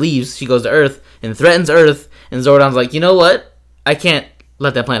you. She leaves. She goes to Earth and threatens Earth. And Zordon's like, you know what? I can't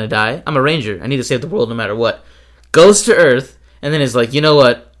let that planet die. I'm a ranger. I need to save the world no matter what. Goes to Earth and then is like, you know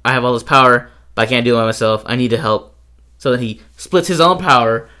what? I have all this power, but I can't do it by myself. I need to help. So then he splits his own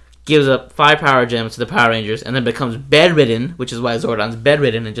power, gives up 5 power gems to the Power Rangers, and then becomes bedridden, which is why Zordon's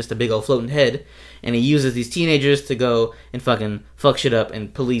bedridden and just a big old floating head. And he uses these teenagers to go and fucking fuck shit up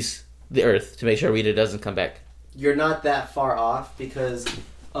and police the Earth to make sure Rita doesn't come back. You're not that far off because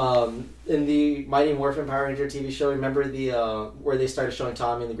in the Mighty Morphin Power Ranger TV show, remember the where they started showing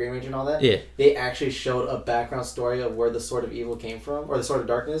Tommy and the Green Ranger and all that? Yeah. They actually showed a background story of where the Sword of Evil came from, or the Sword of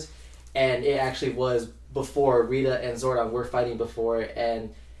Darkness, and it actually was before Rita and Zordon were fighting before,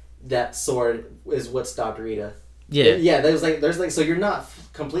 and that sword is what stopped Rita. Yeah. So you're not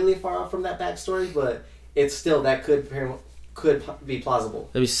completely far off from that backstory, but it's still, that could be plausible.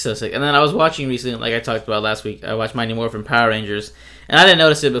 That'd be so sick. And then I was watching recently, like I talked about last week, I watched Mighty Morphin Power Rangers, and I didn't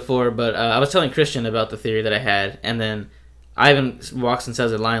notice it before, but I was telling Christian about the theory that I had, and then Ivan walks and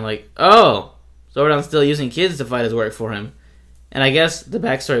says a line like, oh, Zordon's still using kids to fight his work for him. And I guess the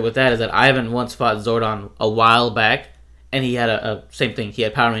backstory with that is that Ivan once fought Zordon a while back, and he had a same thing, he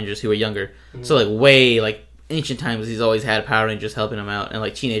had Power Rangers who were younger. Mm-hmm. So way ancient times, he's always had Power Rangers helping him out,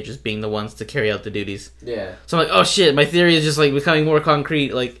 and teenagers being the ones to carry out the duties. Yeah. So I'm like, oh shit, my theory is just becoming more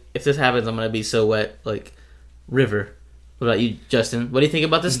concrete. If this happens, I'm gonna be so wet, river. What about you, Justin? What do you think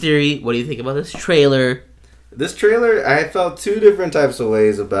about this theory? What do you think about this trailer? This trailer, I felt 2 different types of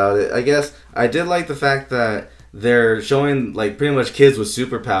ways about it. I guess I did like the fact that they're showing pretty much kids with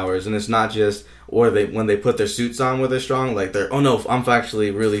superpowers, and it's not just when they put their suits on where they're strong, they're, oh no, I'm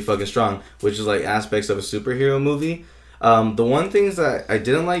actually really fucking strong, which is aspects of a superhero movie. The one things that I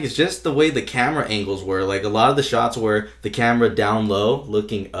didn't like is just the way the camera angles were. A lot of the shots were the camera down low,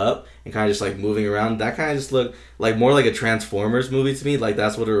 looking up, and kind of just moving around. That kind of just looked more like a Transformers movie to me.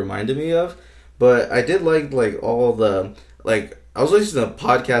 That's what it reminded me of. But I did like all the I was listening to a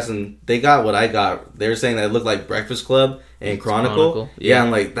podcast and they got what I got. They were saying that it looked like Breakfast Club and Chronicle. Yeah,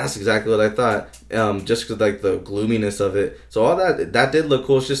 and that's exactly what I thought. Just because the gloominess of it. So all that did look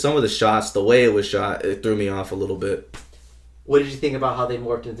cool. It's just some of the shots, the way it was shot, it threw me off a little bit. What did you think about how they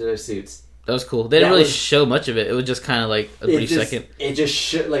morphed into their suits? That was cool. They didn't really show much of it. It was just kind of a brief second. It just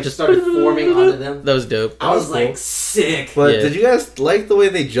started forming onto them. That was dope. I was cool. Sick. But did you guys like the way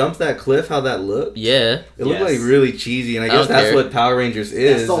they jumped that cliff? How that looked? Yeah. It looked really cheesy, and I guess that's what Power Rangers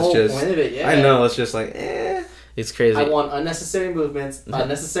is. That's the whole point of it. Yeah. I know. It's just eh. It's crazy. I want unnecessary movements,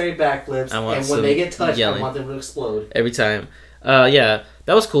 unnecessary backflips, and when they get touched, I want them to explode every time. Yeah,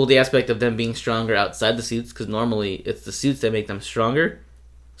 that was cool. The aspect of them being stronger outside the suits, because normally it's the suits that make them stronger.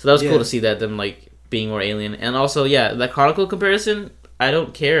 So that was cool to see that them being more alien. And also, that Chronicle comparison, I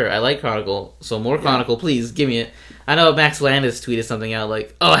don't care. I like Chronicle, so more Chronicle, please give me it. I know Max Landis tweeted something out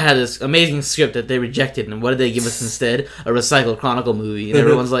oh, I had this amazing script that they rejected, and what did they give us instead? A recycled Chronicle movie. And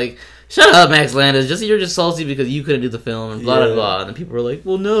everyone's like, shut up, Max Landis. You're just salty because you couldn't do the film, and blah blah blah. And then people were like,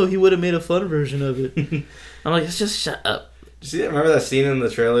 well, no, he would have made a fun version of it. I'm like, just shut up. Remember that scene in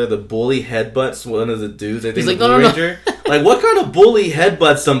the trailer? The bully headbutts one of the dudes. I think He's the Blue Ranger. What kind of bully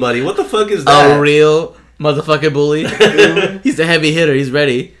headbutts somebody? What the fuck is that? A real motherfucking bully. He's a heavy hitter. He's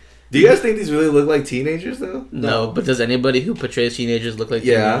ready. Do you guys think these really look like teenagers though? No, but does anybody who portrays teenagers look like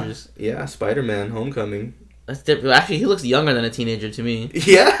Yeah. teenagers? Yeah, Spider-Man: Homecoming. That's different. Actually, he looks younger than a teenager to me.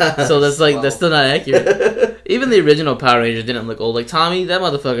 Yeah. So that's like Wow. that's still not accurate. Even the original Power Rangers didn't look old. Like Tommy, that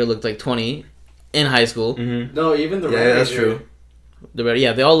motherfucker looked like 20 in high school. Mhm. No, even the Yeah, Red that's Ranger. true.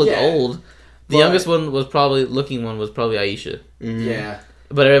 They all look Yeah. old. The But- youngest one was probably Aisha, Mhm. Yeah.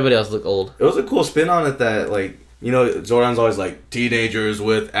 but everybody else looked old. It was a cool spin on it that, like, you know, Zordon's always like teenagers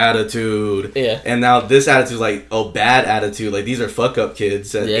with attitude. Yeah. And now this attitude's like, oh, bad attitude. Like, these are fuck up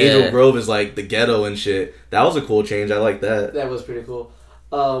kids. And Yeah. Angel Grove is like the ghetto and shit. That was a cool change. I like that. That was pretty cool.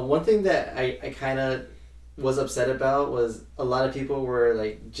 One thing that I kind of was upset about was a lot of people were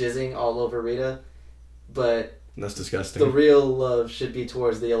like jizzing all over Rita, but That's disgusting. the real love should be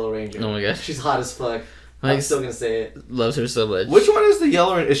towards the Yellow Ranger. Oh my gosh. She's hot as fuck. I'm Mike still gonna say it. loves her so much. Which one is the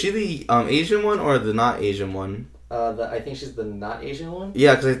yellow? Is she the Asian one or the not Asian one? I think she's the not Asian one.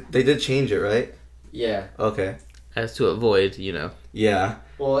 Yeah, because they did change it, right? Yeah. Okay. As to avoid, you know. Yeah.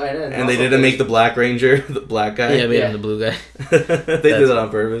 Well, And they also didn't make the Black Ranger the black guy. Yeah, made Yeah. him the blue guy. They did that on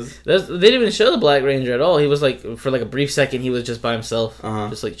purpose. They didn't even show the Black Ranger at all. He was like, for like a brief second, he was just by himself, Uh-huh.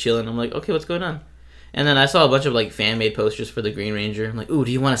 just like chilling. I'm like, okay, what's going on? And then I saw a bunch of like fan made posters for the Green Ranger. I'm like, ooh,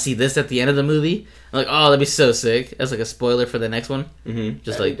 do you want to see this at the end of the movie? I'm like, oh, that'd be so sick. As like a spoiler for the next one. Mm-hmm.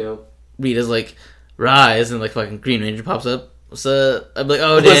 Just That'd be like dope. Rita's like, rise, and like fucking Green Ranger pops up. What's up? I'm like,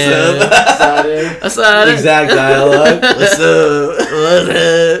 oh What's damn. up? Saturday. What's up? Exact dialogue. What's up? What's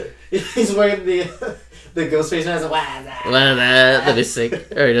up? He's wearing the ghost face mask. Well, that'd be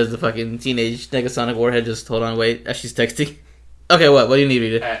sick. Or he does the fucking teenage Negasonic Warhead. Just hold on, wait, as she's texting. Okay, what? What do you need,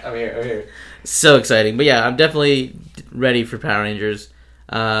 Rita? Alright, I'm here. So exciting. But yeah, I'm definitely ready for Power Rangers.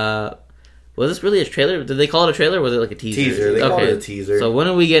 Was this really a trailer? Did they call it a trailer or was it like a teaser? Teaser. They called it a teaser. So when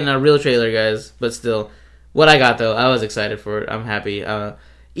are we getting a real trailer, guys? But still, what I got though, I was excited for it. I'm happy.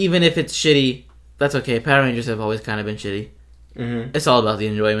 Even if it's shitty, that's okay. Power Rangers have always kind of been shitty. Mm-hmm. It's all about the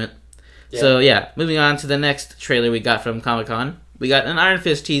enjoyment. Yeah. So yeah, moving on to the next trailer we got from Comic-Con. We got an Iron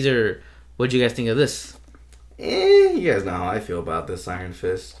Fist teaser. What'd you guys think of this? You guys know how I feel about this Iron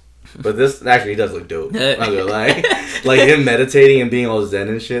Fist. But this actually does look dope. I'm not gonna lie. Like him meditating and being all zen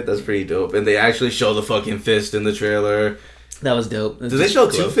and shit, that's pretty dope. And they actually show the fucking fist in the trailer. That was dope. Did they show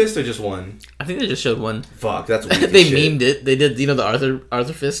two fists or just one? I think they just showed one. Fuck, that's weird. They as shit. memed it. They did, you know, the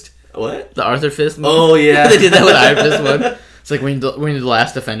Arthur Fist? What? The Arthur Fist meme? Oh, yeah. They did that with Iron Fist one. It's like when the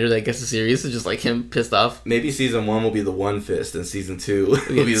last Defender that gets the series, it's just like him pissed off. Maybe season 1 will be the one fist and season 2 will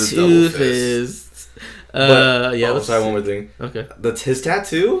We be get the two double fist. fists. But, Yeah. oh, let's- sorry, one more thing. Okay. His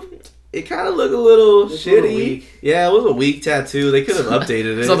tattoo, it kind of looked a little It's a little shitty. weak. Yeah, it was a weak tattoo. They could have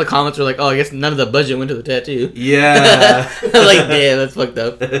updated it. So the comments were like, "Oh, I guess none of the budget went to the tattoo." Yeah. Like, damn, that's fucked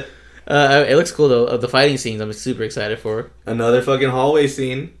up. It looks cool though. Of the fighting scenes, I'm super excited for. Another fucking hallway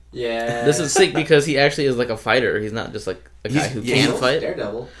scene. Yeah. This is sick because he actually is like a fighter. He's not just like a guy He's- who yeah, can he's fight.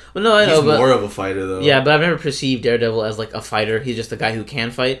 Daredevil. Well, no, I know, He's but more of a fighter though. yeah, but I've never perceived Daredevil as like a fighter. He's just a guy who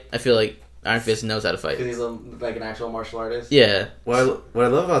can fight. I feel like Iron Fist knows how to fight. Because he's like an actual martial artist. Yeah, What I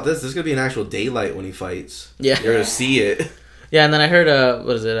love about this is gonna be an actual daylight when he fights. yeah, You're gonna see it. yeah. And then I heard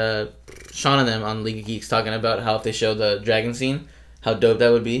Sean and them on League of Geeks talking about how if they show the dragon scene, how dope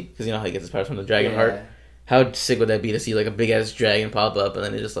that would be because you know how he gets his powers from the dragon heart. How sick would that be to see like a big ass dragon pop up and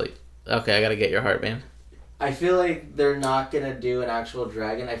then it's just like, okay, I gotta get your heart, man. I feel like they're not gonna do an actual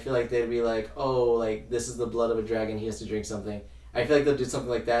dragon. I feel like they'd be like, oh, like this is the blood of a dragon. He has to drink something. I feel like they'll do something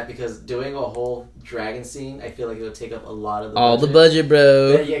like that because doing a whole dragon scene, I feel like it would take up a lot of the All budget. the budget,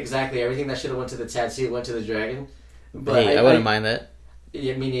 bro. Yeah, exactly. Everything that should have went to the tattoo went to the dragon. But Hey, I wouldn't mind that.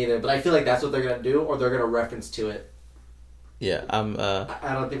 Yeah, me neither. But I feel like that's what they're gonna do, or they're gonna reference to it. Yeah, I'm.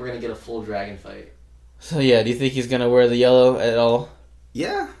 I don't think we're gonna get a full dragon fight. So yeah, do you think he's gonna wear the yellow at all?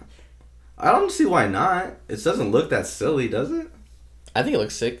 Yeah. I don't see why not. It doesn't look that silly, does it? I think it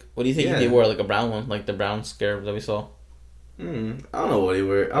looks sick. What do you think if he Yeah. wore like a brown one, like the brown scarab that we saw? I don't know what he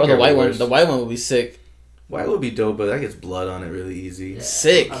wear. Oh, the white one. The white one would be sick. White would be dope, but that gets blood on it really easy.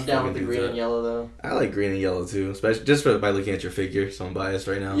 Sick. I'm down with the Fucking green dudes and up. yellow though. I like green and yellow too, especially by looking at your figure. So I'm biased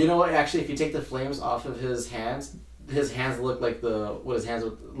right now. You know what? Actually, if you take the flames off of his hands look like what his hands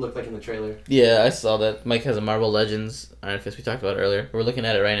would look like in the trailer. Yeah, I saw that. Mike has a Marvel Legends Iron Fist we talked about earlier. We're looking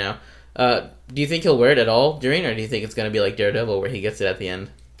at it right now. Do you think he'll wear it at all during, or do you think it's gonna be like Daredevil where he gets it at the end?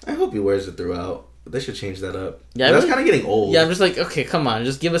 I hope he wears it throughout. They should change that up. Yeah, I That's really- kind of getting old. Yeah, I'm just like, okay, come on,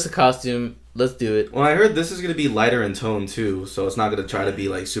 just give us a costume. Let's do it. Well, I heard this is going to be lighter in tone too, so it's not going to try to be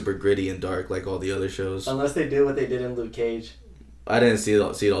like super gritty and dark like all the other shows. Unless they do what they did in Luke Cage. I didn't see it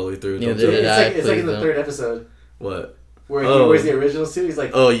all the way through. Yeah, Don't they tell did me. It's like in the please third episode What? where he Oh. wears the original suit. He's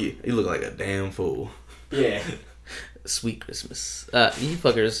like, Oh, you look like a damn fool. yeah. Sweet Christmas. You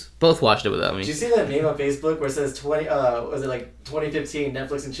fuckers both watched it without Did me. you see that meme on Facebook where it says 2015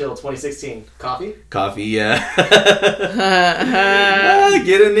 Netflix and chill 2016 coffee? Coffee, yeah.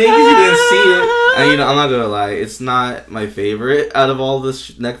 Get it, niggas, you didn't see it. And I'm not gonna lie, it's not my favorite out of all the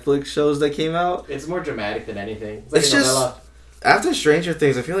Netflix shows that came out. It's more dramatic than anything. It's like It's a just novella. after Stranger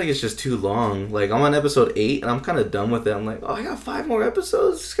Things, I feel like it's just too long. Like I'm on episode 8, and I'm kind of done with it. I'm like, oh, I got 5 more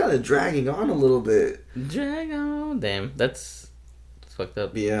episodes. It's kind of dragging on a little bit. Drag on. Damn, that's fucked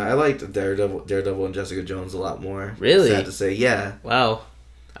up. But yeah, I liked Daredevil and Jessica Jones a lot more. Really? Sad to say, yeah. Wow.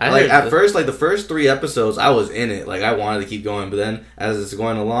 Like heard at first, like the first 3 episodes, I was in it. Like I wanted to keep going, but then as it's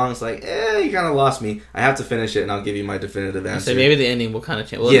going along, it's like, you kind of lost me. I have to finish it, and I'll give you my definitive answer. So maybe the ending will kind of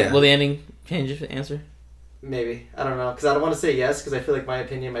change. Will the ending change the answer? Maybe. I don't know. Because I don't want to say yes because I feel like my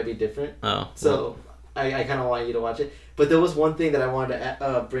opinion might be different. Oh. So I kind of want you to watch it. But there was one thing that I wanted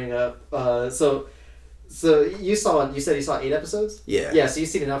to bring up. So you said you saw 8 episodes? Yeah. Yeah, so you've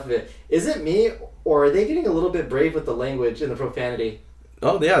seen enough of it. Is it me, or are they getting a little bit brave with the language and the profanity?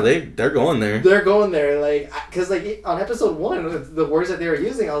 Oh yeah, they're going there. They're going there, like, because like on episode 1, the words that they were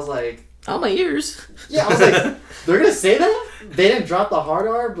using, I was like, oh, my ears. yeah, I was like, they're gonna say that? They didn't drop the hard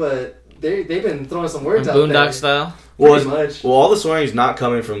R, but they've been throwing some words out there. Boondock style. Pretty much. Well, all the swearing's not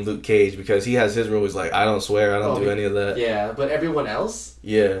coming from Luke Cage because he has his rules. Like I don't swear, I don't do any of that. Yeah, but everyone else,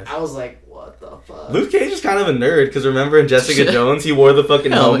 Yeah. I was like, what the fuck? Luke Cage is kind of a nerd because remember in Jessica Jones he wore the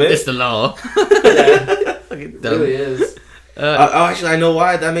fucking helmet. It's the law. Yeah, Fucking it dumb. really is. Actually, I know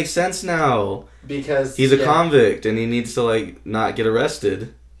why. That makes sense now. Because He's a convict and he needs to like not get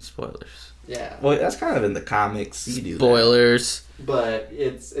arrested. Spoilers. Yeah, Well, that's kind of in the comics. You do that. Spoilers. but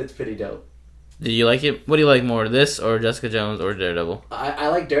it's pretty dope. Did you like it? What do you like more, this or Jessica Jones or Daredevil? I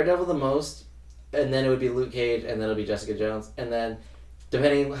like Daredevil the most, and then it would be Luke Cage, and then it'll be Jessica Jones, and then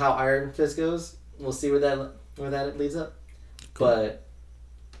depending how Iron Fist goes, we'll see where that leads up. Cool. But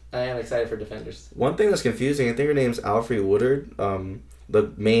I am excited for Defenders. One thing that's confusing, I think her name's Alfre Woodard,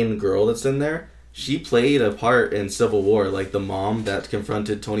 the main girl that's in there. She played a part in Civil War, like the mom that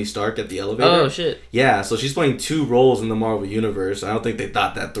confronted Tony Stark at the elevator. Oh shit! Yeah, so she's playing 2 roles in the Marvel Universe. I don't think they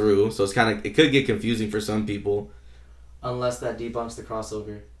thought that through, so it could get confusing for some people. Unless that debunks the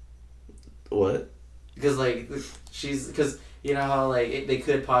crossover. What? Because, like, because you know how, like, they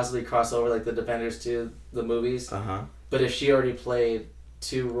could possibly cross over, like, the Defenders to the movies? Uh-huh. But if she already played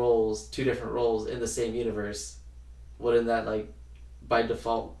 2 different roles in the same universe, wouldn't that, like, by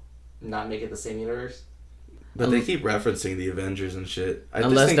default, not make it the same universe? But they keep referencing the Avengers and shit. I just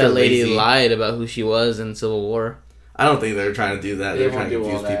Unless think that they're lady lazy. lied about who she was in Civil War. I don't think they're trying to do that. They They're won't trying to do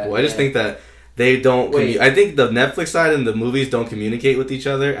confuse all that, people. I just yeah. think that they don't... Wait. I think the Netflix side and the movies don't communicate with each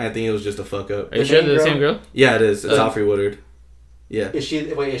other. I think it was just a fuck up. Are you The sure main they're the girl? same girl? Yeah, it is. It's Oh. Alfre Woodard. Yeah. Is she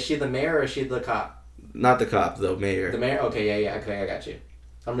the mayor or is she the cop? Not the cop, the mayor. The mayor? Okay, yeah, okay, I got you.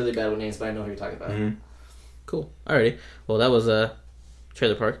 I'm really bad with names, but I know who you're talking about. Mhm. Cool. Alrighty. Well, that was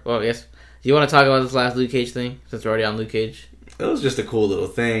Trailer Park. Well, I guess. Do you want to talk about this last Luke Cage thing since we're already on Luke Cage? It was just a cool little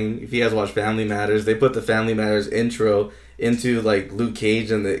thing. If you guys watch Family Matters, they put the Family Matters intro into like Luke Cage,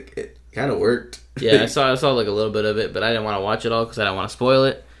 and it kind of worked. Yeah, I saw like a little bit of it, but I didn't want to watch it all because I didn't want to spoil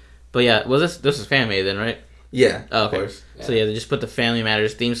it. But yeah, this is fan made then, right? Yeah, Oh, of okay. course. So yeah, they just put the Family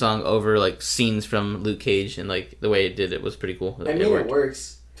Matters theme song over like scenes from Luke Cage, and like the way it did it was pretty cool. I mean, it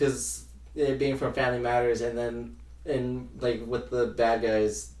works because it being from Family Matters, and then like with the bad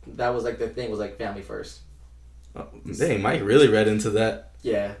guys, that was like the thing was like family first. Oh, dang, Mike really read into that.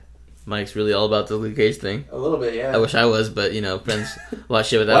 Yeah, Mike's really all about the Luke Cage thing. a little bit. Yeah. I wish I was, but friends watch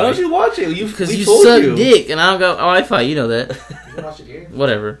shit Why without don't me. you watch it? Because we you told suck you. dick, and I don't got Wi-Fi. You know that. You can watch it here.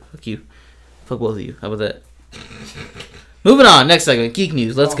 Whatever. Fuck you. Fuck both of you. How about that? Moving on. Next segment. Geek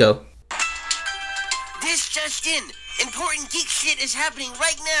news. Let's go. This just in. Important geek shit is happening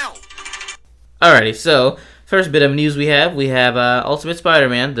right now. Alrighty. So first bit of news we have Ultimate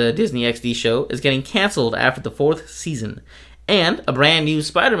Spider-Man, the Disney XD show, is getting canceled after the 4th season, and a brand new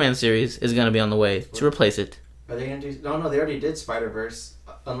Spider-Man series is going to be on the way to replace it. Are they gonna do? No, they already did Spider-Verse.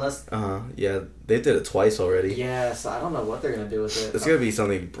 Unless, Yeah, they did it twice already. yes, I don't know what they're gonna do with it. It's gonna be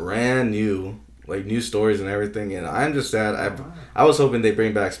something brand new, like new stories and everything. And I'm just sad. I was hoping they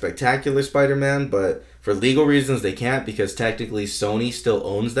bring back Spectacular Spider-Man, but for legal reasons they can't because technically Sony still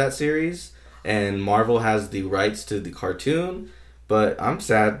owns that series, and Marvel has the rights to the cartoon. But I'm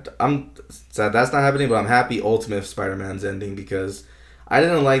sad. I'm sad that's not happening. But I'm happy Ultimate Spider-Man's ending because I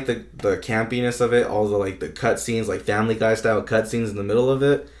didn't like the campiness of it. All the like the cutscenes, like Family Guy style cutscenes in the middle of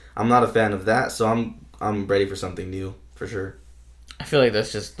it. I'm not a fan of that. So I'm ready for something new for sure. I feel like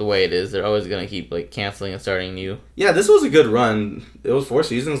that's just the way it is. They're always going to keep like canceling and starting new. Yeah, this was a good run. It was 4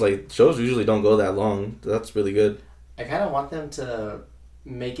 seasons. Like shows usually don't go that long. That's really good. I kind of want them to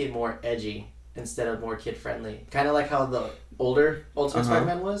make it more edgy instead of more kid friendly. Kind of like how the older Ultimate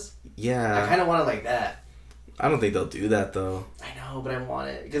Spider-Man was. I Yeah. kind of want it like that. I don't think they'll do that though. I know, but I want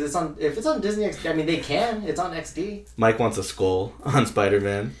it because it's on. If it's on Disney XD, I mean they can. It's on XD. Mike wants a skull on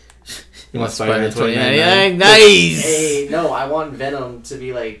Spider-Man. He wants Spider-Man Spider-Man 2099. 2099. Nice. Hey, no, I want Venom to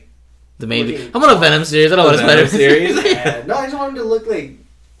be like. The main. looking- I want a Venom series. I don't want a Venom Spider-Man series. Yeah, no, I just want him to look like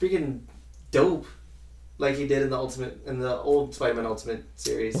freaking dope, like he did in the old Spider-Man Ultimate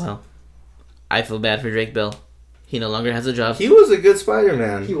series. Well, I feel bad for Drake Bell. He no longer has a job. He was a good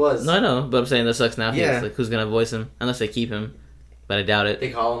Spider-Man. He was. No, I know, but I'm saying that sucks now. Yeah. Like, who's gonna voice him? Unless they keep him, but I doubt it.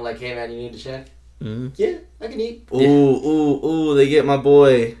 They call him like, "Hey man, you need to check." Mm. Yeah, I can eat. Ooh, they get my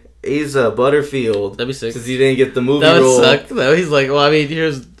boy Asa Butterfield. That'd be sick. Because he didn't get the movie That would role. suck. Though he's like, well, I mean,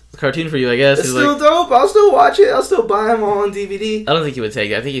 here's a cartoon for you, I guess. It's He's still like, dope. I'll still watch it. I'll still buy him all on DVD. I don't think he would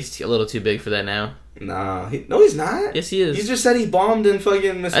take it. I think he's a little too big for that now. Nah, he's not. Yes, he is. You just said he bombed in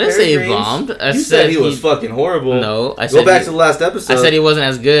fucking Miss I didn't say he Peregrine's. bombed. I You said said he was fucking horrible. No, I Go said back to the last episode. I said he wasn't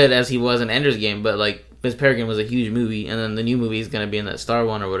as good as he was in Ender's Game, but like Miss Peregrine was a huge movie, and then the new movie is gonna be in that Star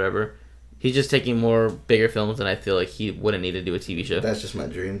one or whatever. He's just taking more bigger films, and I feel like he wouldn't need to do a TV show. That's just my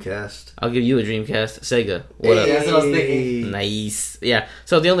dream cast. I'll give you a Dreamcast. Sega. What up? Hey, that's what I was thinking. Nice. Yeah.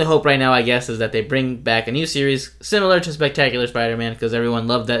 So the only hope right now, I guess, is that they bring back a new series similar to Spectacular Spider-Man because everyone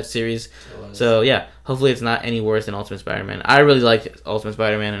loved that series. So yeah, hopefully it's not any worse than Ultimate Spider-Man. I really liked Ultimate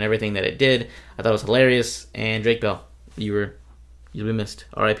Spider-Man and everything that it did. I thought it was hilarious. And Drake Bell, you'll be missed.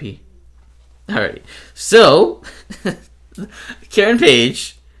 R.I.P. Alrighty. So Karen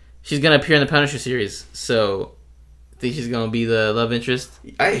Page, she's gonna appear in the Punisher series. So think she's gonna be the love interest.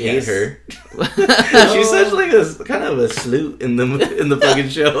 I hate Yes. her. She's such like a kind of a sleut in the fucking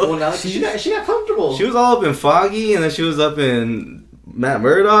show. Well, now she got comfortable. She was all up in Foggy, and then she was up in Matt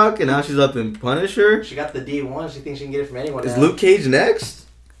Murdock, and now she's up in Punisher. She got the D1. She thinks she can get it from anyone. Is now. Luke Cage next?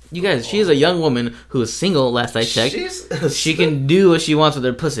 You guys, she is a young woman who is single. Last I checked, She's she can do what she wants with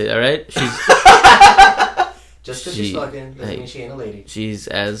her pussy. All right, she's Just because she's She- fucking doesn't hey. mean she ain't a lady. she's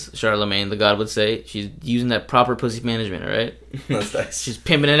as Charlemagne the God would say, she's using that proper pussy management. All right, That's nice. she's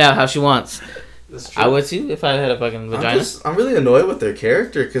pimping it out how she wants. That's true. I would too if I had a fucking vagina. I'm really annoyed with their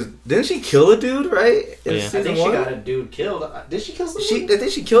character because didn't she kill a dude right in Yeah. I season think she one? got a dude killed. Did she kill someone? I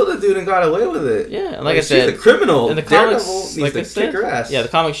think she killed a dude and got away with it. Yeah, and like I she's said, a criminal. in the comics, Daredevil needs like to I said, kick her ass. yeah, the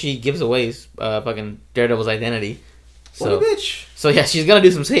comic she gives away fucking Daredevil's identity. What So a bitch. So yeah, she's gonna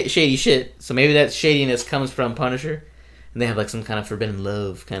do some shady shit. So maybe that shadiness comes from Punisher, and they have like some kind of forbidden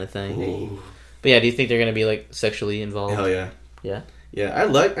love kind of thing. Ooh. But yeah, do you think they're gonna be like sexually involved? Hell yeah. Yeah. Yeah, I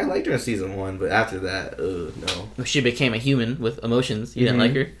liked her in season one, but after that, no. She became a human with emotions. You didn't Mhm.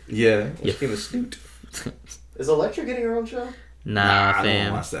 like her? Yeah, Yeah. she became a snoot. Is Elektra getting her own show? Nah, I don't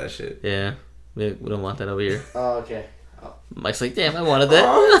fam. watch that shit. Yeah, we don't want that over here. Oh, okay. Mike's like, damn, I wanted that.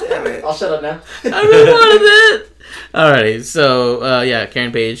 Oh, damn it. I'll shut up now. I really wanted that. Alrighty, so yeah,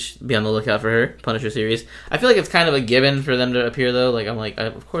 Karen Page, be on the lookout for her Punisher series. I feel like it's kind of a given for them to appear though. Like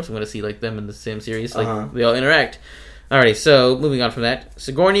of course I'm gonna see like them in the same series. Like they all interact. Alrighty, so moving on from that,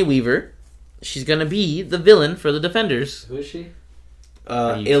 Sigourney Weaver, she's gonna be the villain for the Defenders. Who is she?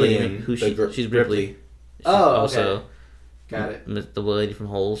 Are you kidding Alien. me? Who's the she? She's Ripley. She's Oh, also Got it. the lady from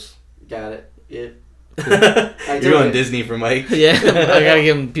Holes. Got it. Yeah. You're on Disney for Mike. Yeah, I gotta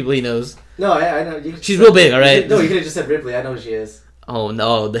give him people he knows. No, I know. She's real big, alright? No, you could have just said Ripley. I know who she is. Oh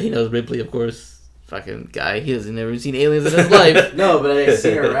no, he knows Ripley, of course. Fucking guy, he has never seen aliens in his life. No, but I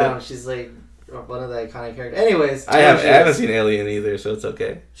see her around. She's like one of the iconic characters. Anyways, I haven't seen Alien either, so it's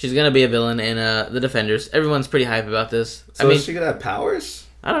okay. She's gonna be a villain in the Defenders. Everyone's pretty hype about this. So I mean, is she gonna have powers?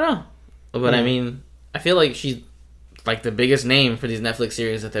 I don't know, but I mean, I feel like she's like the biggest name for these Netflix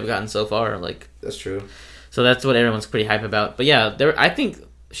series that they've gotten so far. Like, That's true. so that's what everyone's pretty hype about. But yeah, I think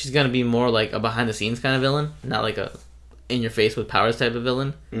she's gonna be more like a behind the scenes kind of villain, not like a in your face with powers type of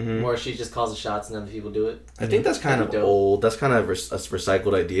villain. Mm-hmm. Or she just calls the shots and then the people do it. I think that's kind of That'd be dope. old. That's kind of a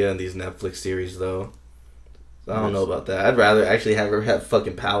recycled idea in these Netflix series, though. So I don't know about that. I'd rather actually have her have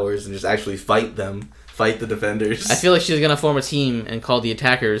fucking powers and just actually fight them, fight the Defenders. I feel like she's gonna form a team and call the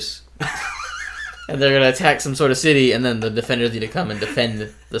Attackers, and they're gonna attack some sort of city, and then the Defenders need to come and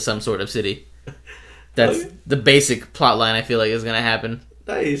defend the some sort of city. That's Okay. the basic plot line. I feel like is gonna happen.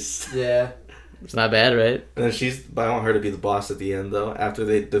 Nice. Yeah. It's not bad, right? And then but I want her to be the boss at the end, though. After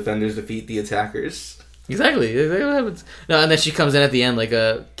the Defenders defeat the Attackers. Exactly what happens. No, and then she comes in at the end like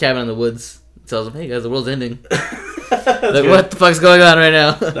a cabin in the woods. Tells them, "Hey guys, the world's ending. Like, what the fuck's going on right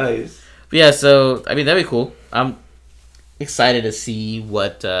now?" Nice. But yeah, so I mean that'd be cool. I'm excited to see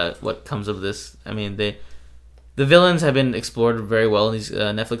what comes of this. I mean, the villains have been explored very well in these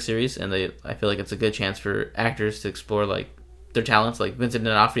Netflix series, and I feel like it's a good chance for actors to explore like their talents. Like Vincent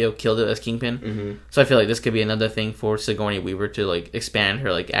D'Onofrio killed it as Kingpin, so I feel like this could be another thing for Sigourney Weaver to like expand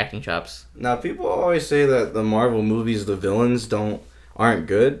her like acting chops. Now, people always say that the Marvel movies, the villains aren't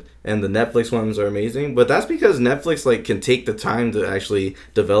good, and the Netflix ones are amazing. But that's because Netflix like can take the time to actually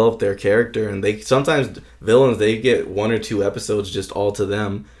develop their character, and they sometimes villains they get 1 or 2 episodes just all to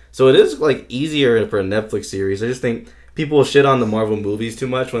them. So it is like easier for a Netflix series. I just think people shit on the Marvel movies too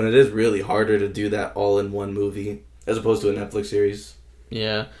much when it is really harder to do that all in one movie as opposed to a Netflix series.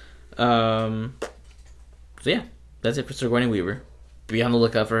 Yeah. So yeah, that's it for Sigourney Weaver. Be on the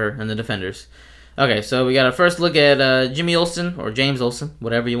lookout for her and the Defenders. Okay, so we got a first look at Jimmy Olsen, or James Olsen,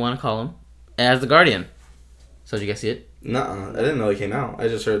 whatever you want to call him, as the Guardian. So did you guys see it? Nuh-uh. I didn't know he came out. I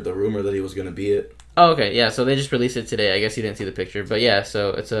just heard the rumor that he was going to be it. Oh, okay, yeah, so they just released it today. I guess you didn't see the picture. But yeah, so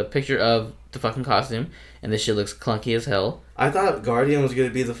it's a picture of the fucking costume, and this shit looks clunky as hell. I thought Guardian was going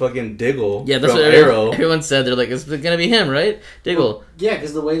to be the fucking Diggle Yeah, that's from what Arrow. everyone said. They're like, it's going to be him, right? Diggle. Well, yeah,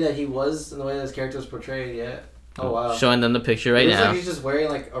 because the way that he was and the way that his character was portrayed, yeah. Oh, wow. Showing them the picture right it looks now. like he's just wearing,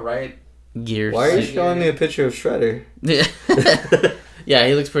 like, a riot Gears. Why are you Yeah. showing me a picture of Shredder? Yeah,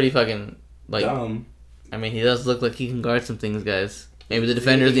 he looks pretty fucking, like, Dumb. I mean, he does look like he can guard some things, guys. Maybe the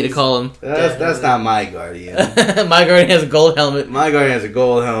Defenders need to call him. That's not my Guardian. My Guardian has a gold helmet My Guardian has a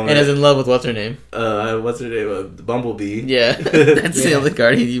gold helmet. and is in love with what's her name. What's her name? Bumblebee. Yeah, that's the only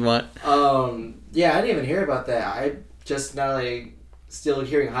Guardian you want. Yeah, I didn't even hear about that. I just now, like, still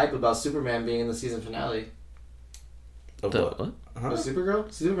hearing hype about Superman being in the season finale. Of The- what? what? Huh? Or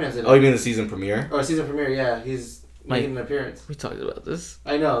Supergirl? Superman's in it. Oh, you mean the season premiere? Or season premiere, yeah. He's making an appearance. We talked about this.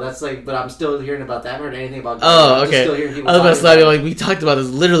 I know, that's like, but I'm still hearing about that. I haven't heard anything about Oh, I'm okay. Just still hearing people I was about to talking slap you about it. like we talked about this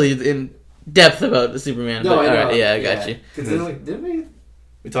literally in depth about the Superman. No, but, I know. alright, yeah, I got you. 'Cause didn't we?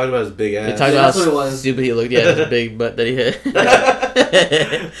 We talked about his big We ass. talked Yeah, about that's what it how was. stupid he looked. Yeah, his big butt that he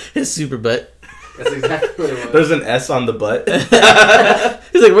hit. His super butt. That's exactly what it was. There's an S on the butt.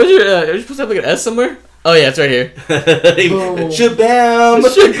 He's like, where's your, are you supposed to have like an S somewhere? Oh yeah, it's right here. Boom. Shabam!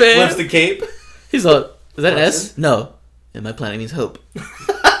 Shabam! Flips the cape. He's all, is that an Watson? S? No. And my planet means hope.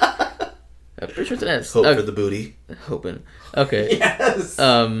 I'm pretty sure it's an S. Hope Okay. for the booty. Hoping. Okay. Yes.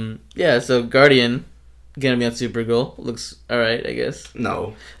 Yeah, so Guardian gonna be on Supergirl. Looks alright, I guess.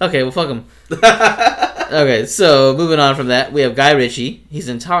 No. Okay, well, fuck him. Okay, so moving on from that, we have Guy Ritchie. He's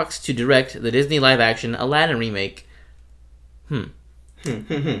in talks to direct the Disney live-action Aladdin remake.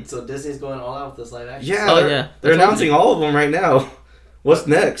 So Disney's going all out with this live action. Yeah, Oh, they're, yeah. they're That's announcing all of them right now. What's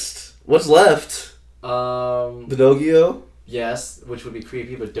next? What's left? Pinocchio? Yes, which would be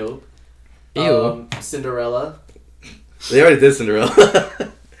creepy but dope. Ew. Cinderella. They already did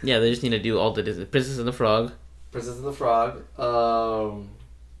Cinderella. Yeah, they just need to do all the Disney. Princess and the Frog, Princess and the Frog.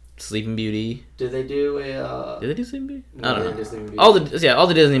 Sleeping Beauty. Did they do a? Did they do Sleeping Beauty? No, I don't they know. did Sleeping Beauty. All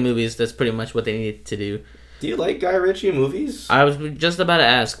the Disney movies. That's pretty much what they needed to do. Do you like Guy Ritchie movies? I was just about to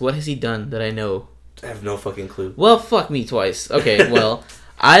ask, what has he done that I know? I have no fucking clue. Well, fuck me twice. Okay, well,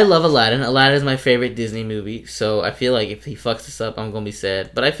 I love Aladdin. Aladdin is my favorite Disney movie, so I feel like if he fucks this up, I'm gonna be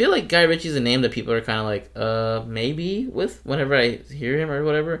sad. But I feel like Guy Ritchie's a name that people are kind of like, maybe with whenever I hear him or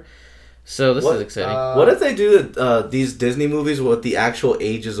whatever. So this What- is exciting. What if they do these Disney movies with the actual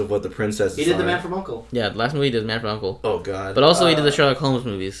ages of what the princesses He did The are? Man from U.N.C.L.E. Yeah, the last movie he did Man from Uncle, Oh, God. but also he did the Sherlock Holmes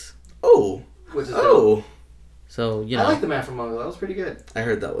movies. Oh. Which is dope. Oh. So you know, I like The Man from U.N.C.L.E. That was pretty good. I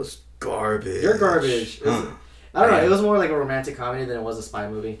heard that was garbage. You're garbage. It was- Huh. I don't know. It was more like a romantic comedy than it was a spy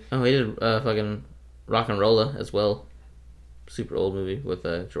movie. oh, he did fucking Rock and Rolla as well. Super old movie with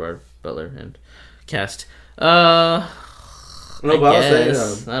Gerard Butler and cast. No, but I was saying,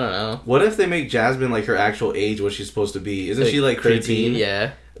 guess. I don't know. what if they make Jasmine like her actual age, what she's supposed to be? Isn't she like creepy? 13?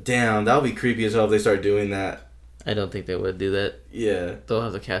 Yeah. Damn, that would be creepy as hell if they start doing that. I don't think they would do that. Yeah. They'll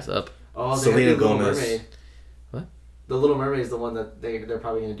have the cast up. Oh, they Selena had the Little Gomez. Mermaid. What? The Little Mermaid is the one that they're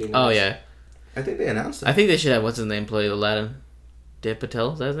probably gonna do. Next. Oh yeah, I think they announced it. I think they should have what's his name play Aladdin. Dev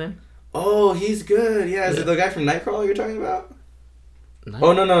Patel, is that his name? Oh, he's good. Yeah, is it the guy from Nightcrawler you're talking about? Night-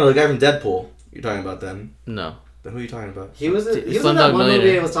 Oh, no, the guy from Deadpool you're talking about then. No, Then who are you talking about? He was in Slumdog that one movie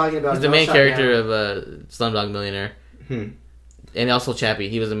Millionaire. I was talking about. he's the No main Shot character Down. of Slumdog Millionaire, Hmm. and also Chappie.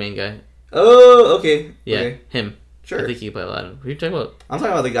 He was the main guy. Oh, okay. Yeah, Okay. him. Sure. I think he could play Aladdin. Who are you talking about? I'm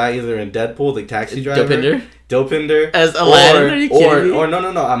talking about the guy either in Deadpool, the taxi driver. Dopinder? Dopinder. As Aladdin? Are you kidding me? Or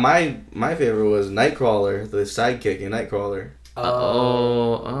no. My favorite was Nightcrawler, the sidekick in Nightcrawler.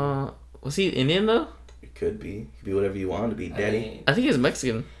 Was he Indian though? It could be. It could be whatever you want to be, I daddy. mean, I think he's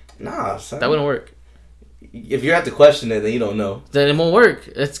Mexican. Nah, son. That wouldn't work. if you have to question it, then you don't know. Then it won't work.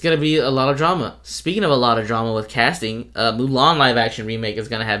 It's gonna be a lot of drama. Speaking of a lot of drama with casting, Mulan live action remake is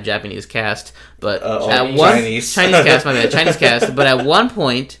gonna have Japanese cast, but Chinese cast. My bad, Chinese cast. But at one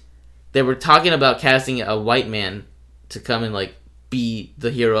point, they were talking about casting a white man to come and like be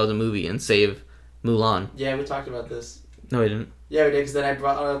the hero of the movie and save Mulan. Yeah, we talked about this. No, we didn't. Yeah, we did, because then I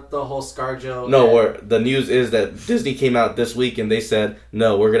brought up the whole ScarJo. No, where the news is that Disney came out this week and they said,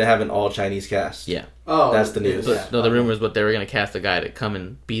 no, we're gonna have an all Chinese cast. Yeah. Oh, That's the news. Yeah. No, the rumors, but they were gonna cast a guy to come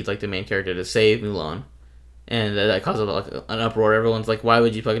and be like the main character to save Mulan, and that caused like an uproar. Everyone's like, "Why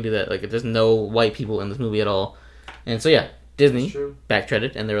would you fucking do that? Like, there's no white people in this movie at all." And so yeah, Disney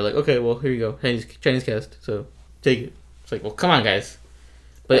backtracked and they were like, "Okay, well here you go, Chinese cast, so take it." It's like, well, come on, guys.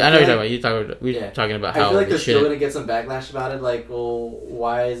 But I know you're talking about. We're talking about how I feel like they're this still shit. gonna get some backlash about it. Like, well,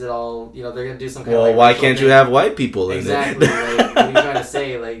 why is it all? You know, they're gonna do some kind Well, of. Like, why racial can't you thing. have white people in Exactly. it? Like, what are you trying to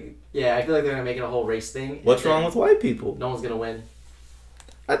say? Like, yeah, I feel like they're gonna make it a whole race thing. What's wrong with white people? No one's gonna win.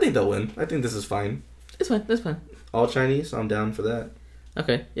 I think they'll win. I think this is fine. It's fine. That's fine. All Chinese, I'm down for that.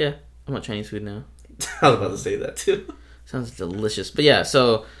 Okay. Yeah, I want Chinese food now. I was about to say that too. Sounds delicious. But yeah,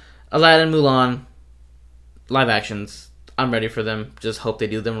 so Aladdin, Mulan, live actions. I'm ready for them. Just hope they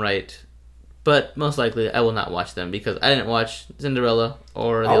do them right. But most likely, I will not watch them because I didn't watch Cinderella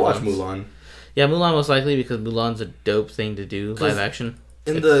or the I'll other watch ones. Mulan. Yeah, Mulan most likely because Mulan's a dope thing to do live action.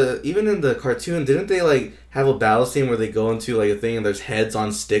 Even in the cartoon, didn't they like have a battle scene where they go into like a thing and there's heads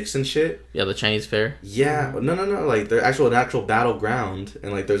on sticks and shit? Yeah, the Chinese fair. Yeah, no, like they're an actual battleground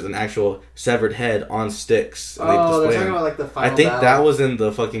and like there's an actual severed head on sticks. And Oh, they're display talking them. about like the final. I think battle. that was in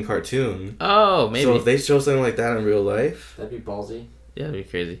the fucking cartoon. Oh, maybe. So if they show something like that in real life, That'd be ballsy. Yeah, that'd be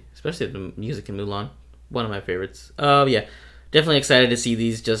crazy. Especially the music in Mulan. One of my favorites. Oh, yeah. Definitely excited to see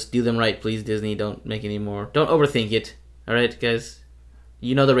these. Just do them right, please, Disney. Don't make any more. Don't overthink it. Alright, guys?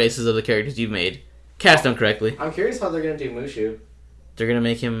 You know the races of the characters you've made. Cast them correctly. I'm curious how they're gonna do Mushu. They're gonna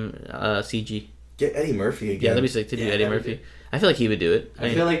make him CG. get Eddie Murphy again. Yeah, that'd be sick to do Eddie that'd be Murphy. I feel like he would do it.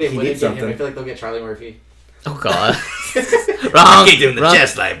 I feel like they he wouldn't needs get him. something. I feel like they'll get Charlie Murphy. Oh, God. Wrong. Kicked him in the Wrong.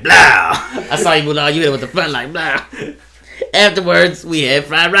 chest like blah. I saw you, Mulan. You hit it with the front like blah. Afterwards, we had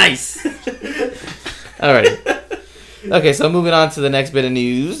fried rice. Alrighty. Okay, so moving on to the next bit of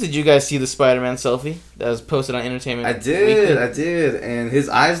news. Did you guys see the Spider-Man selfie that was posted on Entertainment I did, Weekly? and his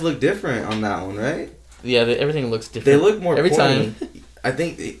eyes look different on that one, right? Yeah, everything looks different. They look more every pointy. time. I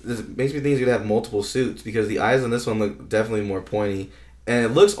think this makes me think he's gonna have multiple suits because the eyes on this one look definitely more pointy, and it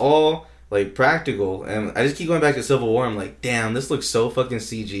looks all like practical. And I just keep going back to Civil War. I'm like, damn, this looks so fucking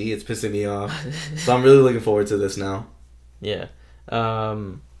CG. It's pissing me off. So I'm really looking forward to this now. Yeah.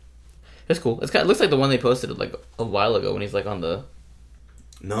 It's cool. It looks like the one they posted like a while ago when he's like on the.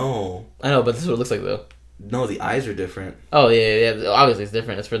 No, I know, but this is what it looks like though. no, the eyes are different. Oh yeah. Obviously, it's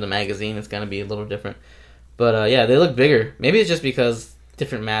different. It's for the magazine. It's gonna be a little different. But yeah, they look bigger. Maybe it's just because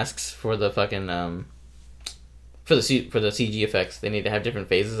different masks for the fucking for the CG effects. They need to have different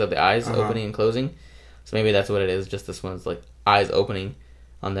phases of the eyes opening and closing. So maybe that's what it is. Just this one's like eyes opening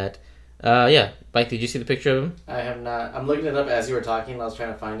on that. Yeah, Mike, did you see the picture of him? I have not. I'm looking it up as you were talking. I was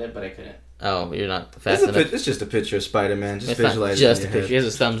trying to find it, but I couldn't. Oh, you're not fast enough. It's just a picture of Spider-Man. Just It's not visualize just it a in your picture. He head.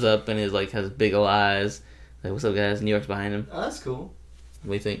 has his thumbs up and his like has big ol' eyes. Like, what's up, guys? New York's behind him. Oh, that's cool. What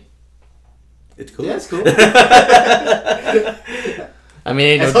do you think? It's cool. Yeah, it's cool. I mean, it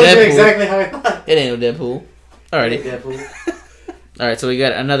ain't I no told you Deadpool. exactly how I thought. It ain't no Deadpool. Alrighty. Deadpool. All right, so we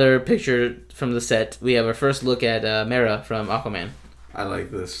got another picture from the set. We have our first look at Mera from Aquaman. I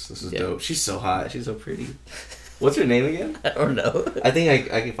like this. This is Yeah. dope. She's so hot. She's so pretty. What's her name again? I don't know. I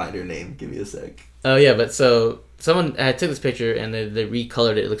think I can find her name. Give me a sec. Oh yeah, but so someone took this picture and they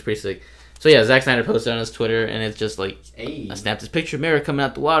recolored it. It looks pretty sick. So yeah, Zack Snyder posted on his Twitter, and it's just like Hey. I snapped this picture of Mera coming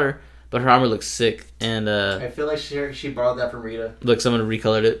out the water, but her armor looks sick, and I feel like she borrowed that from Rita. look, someone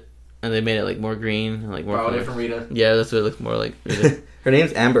recolored it, and they made it like more green, and, like more. Borrowed color. it from Rita. Yeah, that's what it looks more like. Her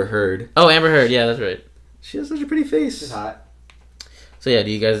name's Amber Heard. Oh, Amber Heard. Yeah, that's right. She has such a pretty face. She's hot. So yeah,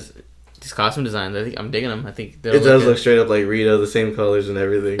 do you guys these costume designs? I think I'm digging them. I think It does look straight up like Rita, the same colors and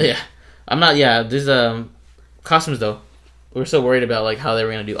everything. Yeah, I'm not. Yeah, there's costumes though. We were so worried about like how they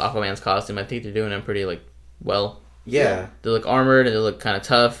were gonna do Aquaman's costume. I think they're doing them pretty like well. Yeah. They look armored and they look kind of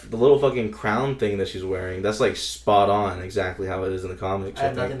tough. The little fucking crown thing that she's wearing, that's like spot on exactly how it is in the comics. I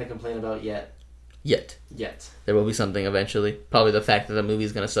have think. nothing to complain about yet. Yet There will be something eventually. Probably the fact that the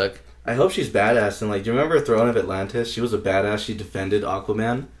movie's gonna suck. I hope she's badass. And like, do you remember Throne of Atlantis? She was a badass. She defended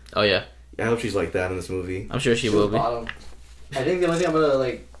Aquaman. Oh yeah, I hope she's like that in this movie. I'm sure she was will be. bottom. I think the only thing I'm gonna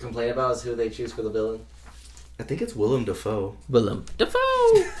like complain about is who they choose for the villain. I think it's Willem Dafoe. Willem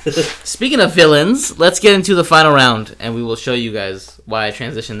Dafoe. Speaking of villains, let's get into the final round, and we will show you guys why I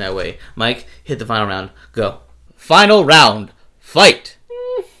transitioned that way. Mike, hit the final round. Go. Final round. Fight.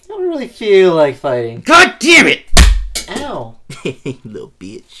 I don't really feel like fighting. God damn it! Ow. Little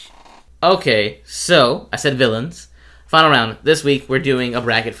bitch. Okay, so I said villains. Final round. This week we're doing a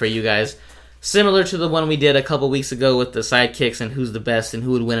bracket for you guys, similar to the one we did a couple weeks ago with the sidekicks and who's the best and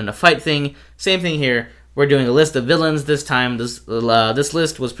who would win in a fight thing. Same thing here. We're doing a list of villains this time. This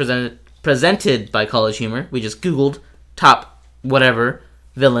list was presented by College Humor. We just Googled top whatever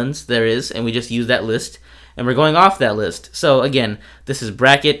villains there is, and we just used that list. And we're going off that list. So again, this is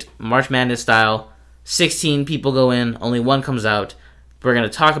bracket, March Madness style. 16 people go in, only one comes out. We're going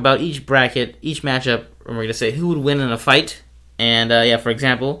to talk about each bracket, each matchup, and we're going to say who would win in a fight. And for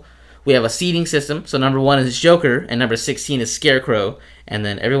example, we have a seeding system. So number 1 is Joker, and number 16 is Scarecrow, and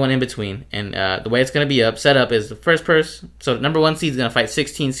then everyone in between. And the way it's going to be set up is the first person. So number 1 seed is going to fight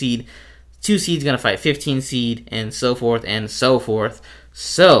 16 seed, 2 seeds going to fight 15 seed, and so forth and so forth.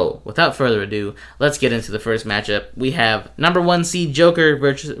 So without further ado, let's get into the first matchup. We have number 1 seed Joker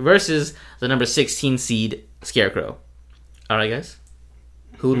versus the number 16 seed Scarecrow. All right, guys.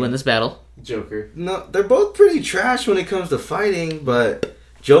 Who would win this battle? Joker. No, they're both pretty trash when it comes to fighting, but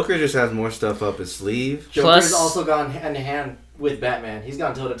Joker just has more stuff up his sleeve. Joker's also gone hand in hand with Batman. He's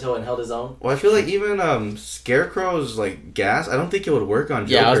gone toe to toe and held his own. Well, I feel like even Scarecrow's like gas. I don't think it would work on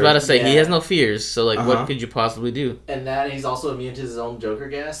Joker. Yeah, I was about to say he Yeah. has no fears. So what could you possibly do? And that he's also immune to his own Joker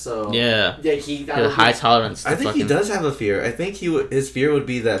gas. So Yeah, he he has a high tolerance. I think he does have a fear. I think his fear would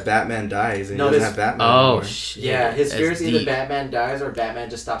be that Batman dies and he doesn't have Batman anymore. Shit. Yeah, his fear is That's either deep. Batman dies or Batman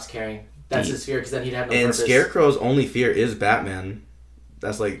just stops caring. That's Deep. his fear, because then he'd have no And purpose. Scarecrow's only fear is Batman.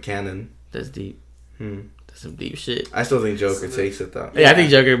 That's like canon. That's deep. That's some deep shit. I still think Joker takes it though. Yeah, I think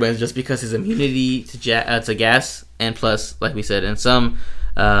Joker wins just because his immunity to gas, and plus, like we said, in some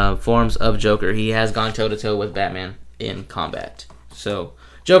forms of Joker, he has gone toe to toe with Batman in combat. So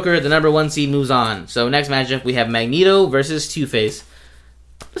Joker, the number 1 seed, moves on. So next matchup we have Magneto versus Two-Face.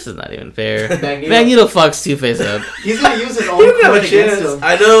 This is not even fair. Magneto fucks Two-Face up. He's gonna use his own He didn't have coin a against chance. him.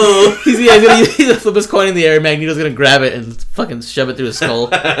 I know. He's gonna flip his coin in the air. Magneto's gonna grab it and fucking shove it through his skull.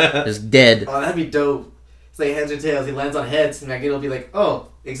 Just dead. Oh, that'd be dope. It's like heads or tails. He lands on heads, and Magneto will be like, "Oh,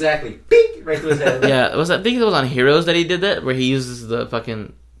 exactly." Bink! Right through his head. Yeah, I think it was on Heroes that he did that, where he uses the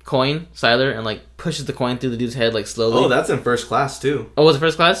fucking coin, Siler, and like pushes the coin through the dude's head like slowly. Oh, that's in First Class too. Oh, was it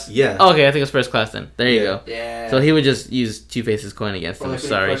First Class? Yeah. Oh, okay, I think it was First Class then. There you Yeah. go. Yeah. So he would just use Two-Face's coin against Or him. like when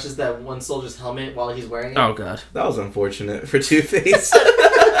Sorry. he crushes that one soldier's helmet while he's wearing it. Oh god. That was unfortunate for Two-Face. He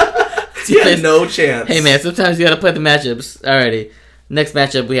had Two-Face. no chance. Hey man, sometimes you gotta play the matchups. Alrighty. Next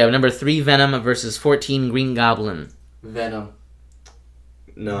matchup we have number 3 Venom versus 14 Green Goblin. Venom.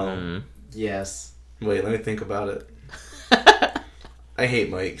 No. Yes. Wait, let me think about it. I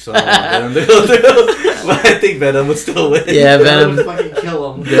hate Mike, so I don't want Venom to go through. But I think Venom would still win. Yeah, Venom Venom would fucking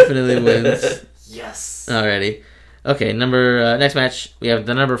kill him. definitely wins. Yes. Alrighty. Okay, next match we have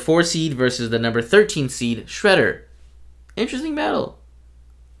the number 4 seed versus the number 13 seed Shredder. Interesting battle.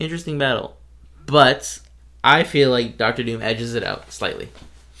 But I feel like Doctor Doom edges it out slightly.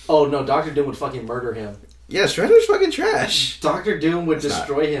 Oh no, Doctor Doom would fucking murder him. Yeah, Shredder's fucking trash. Doctor Doom would It's not.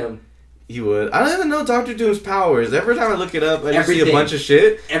 destroy him. He would. I don't even know Doctor Doom's powers. Every time I look it up, I just see a Everything. bunch of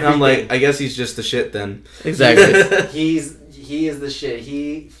shit. And I'm Everything. like, I guess he's just the shit then. Exactly. He is the shit.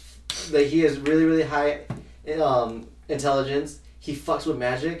 He has really, really high intelligence. He fucks with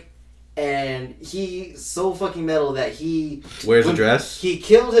magic, and he's so fucking metal that he Wears a dress. He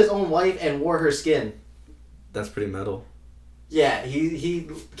killed his own wife and wore her skin. That's pretty metal. Yeah, he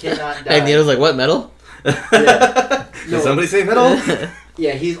cannot die. Magneto's like, what, metal? Yeah. Did No. somebody say metal?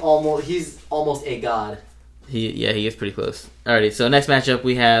 Yeah, he's almost a god. He is pretty close. Alrighty, so next matchup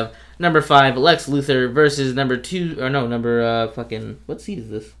we have number 5 Lex Luthor versus number what seed is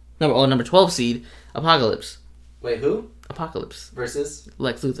this? Number 12 seed Apocalypse. Wait, who? Apocalypse. Versus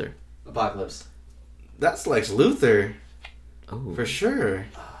Lex Luthor. Apocalypse. That's Lex Luthor. Oh. For sure.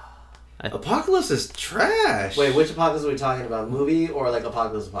 I- Apocalypse is trash. Wait, which Apocalypse are we talking about? Movie or like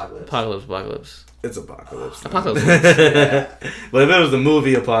Apocalypse? Apocalypse. It's Apocalypse. Apocalypse. Yeah. But if it was the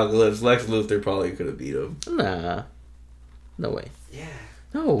movie Apocalypse, Lex Luthor probably could have beat him. Nah. No way. Yeah.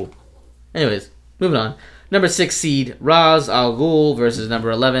 No. Anyways, moving on. Number 6 seed Ra's al Ghul versus number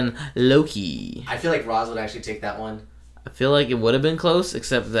 11 Loki. I feel like Roz would actually take that one. I feel like it would have been close,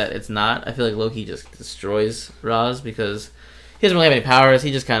 except that it's not. I feel like Loki just destroys Ra's because he doesn't really have any powers.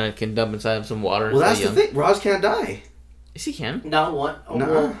 He just kind of can dump inside of some water. Well, that's Stay the young. thing. Roz can't die. Yes, he can. Not one. Nuh-uh.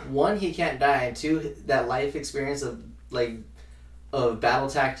 Well, one, he can't die, and 2, that life experience of like of battle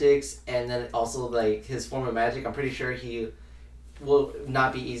tactics, and then also like his form of magic. I'm pretty sure he will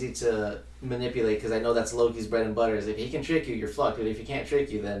not be easy to manipulate because I know that's Loki's bread and butter. Is if he can trick you, you're fucked. But if he can't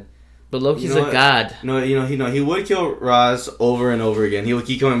trick you, then But Loki's You know a what? god. No, he would kill Roz over and over again. He would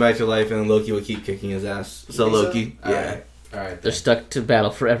keep coming back to life, and Loki would keep kicking his ass. So think so? Loki, yeah. all right. They're stuck to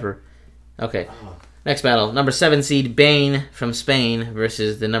battle forever. Okay. Oh. Next battle. Number 7 seed Bane from Spain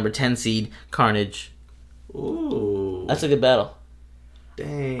versus the number 10 seed Carnage. Ooh, That's a good battle.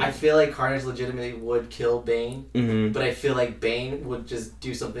 dang. I feel like Carnage legitimately would kill Bane, Mm-hmm. but I feel like Bane would just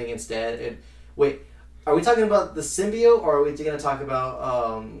do something instead. Wait, are we talking about the symbiote, or are we going to talk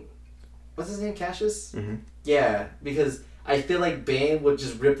about what's his name, Cassius? Mm-hmm. Yeah, because I feel like Bane would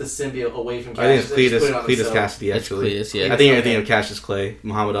just rip the symbiote away from I think Cassius. it's and just put it on Cletus himself. Cassidy, It's actually. Cletus, yeah. I think you're Okay. thinking of Cassius Clay,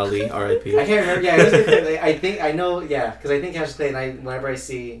 Muhammad Ali, R.I.P. I can't remember. Yeah, it was I think I know. Yeah, because I think Cassius Clay. And whenever I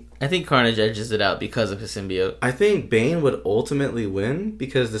see, I think Carnage edges it out because of his symbiote. I think Bane would ultimately win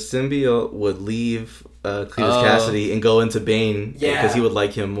because the symbiote would leave Cletus Oh. Cassidy and go into Bane Yeah. because he would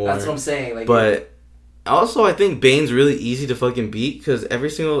like him more. that's what I'm saying. Like, But also, I think Bane's really easy to fucking beat because every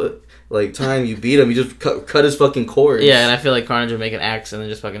single time you beat him, you just cut his fucking cords. Yeah, and I feel like Carnage would make an axe and then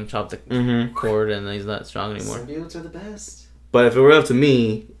just fucking chop the Mm-hmm. cord and then he's not strong anymore. symbiotes are the best. But if it were up to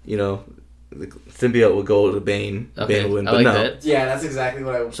me, the symbiote would go to Bane. Okay, Bane would win. I But like no, that. Yeah, that's exactly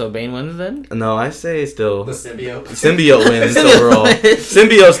what I. So Bane wins then? no, I say still The symbiote. symbiote wins Symbiote overall. wins.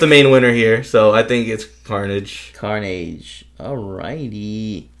 Symbiote's the main winner here, so I think it's Carnage. Carnage.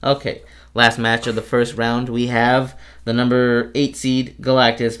 Alrighty. Okay. Last match of the first round, we have the number 8 seed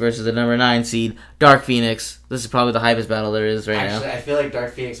Galactus versus the number 9 seed Dark Phoenix. This is probably the hypest battle there is right Actually, now. I feel like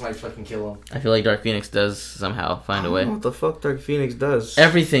Dark Phoenix might fucking kill him. I feel like Dark Phoenix does somehow find a I way. don't know what the fuck Dark Phoenix does.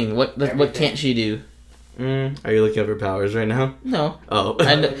 Everything. What Everything. can't she do? Are you looking up her powers right now? No. Oh,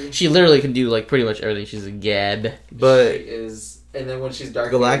 I know, she literally can do like pretty much everything. She's a gad. but She is, and then when she's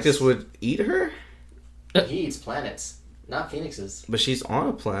Dark Galactus Phoenix, would eat her, he eats planets, not phoenixes. but she's on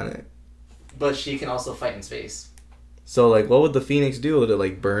a planet. But she can also fight in space. So like, what would the Phoenix do? Would it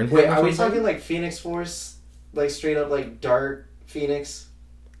like burn him? Wait, or are we something? talking like Phoenix Force, like straight up like Dark Phoenix?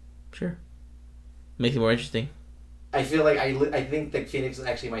 Sure. Make it more interesting. I feel like I think that Phoenix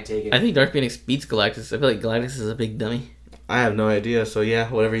actually might take it. I think Dark Phoenix beats Galactus. I feel like Galactus is a big dummy. I have no idea. So yeah,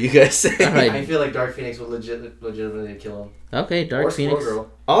 whatever you guys say. Alright. I feel like Dark Phoenix would legitimately kill him. Okay, Dark or Phoenix. Squirrel.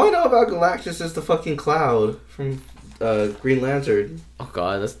 All I know about Galactus is the fucking cloud from Green Lantern. Oh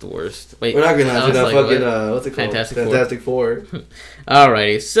god, that's the worst. Wait, We're not Green I Lantern. was like, Fucking what? what's it called? Fantastic Four. Fantastic Four.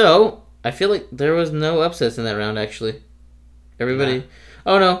 Alrighty, so I feel like there was no upsets in that round actually. Everybody. Nah.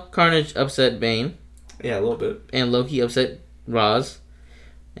 Oh no, Carnage upset Bane, Yeah, a little bit. and Loki upset Roz,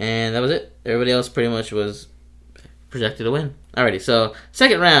 and that was it. Everybody else pretty much was projected to win. Alrighty, so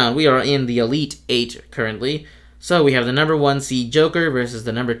second round, we are in the Elite 8 currently. So we have the number 1 seed Joker versus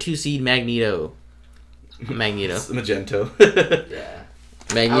the number 2 seed Magneto. Magneto. It's Magento. Yeah.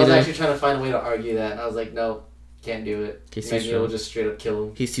 I was Magneto. actually trying to find a way to argue that, and I was like, no, can't do it. He's too Magneto strong. will just straight up kill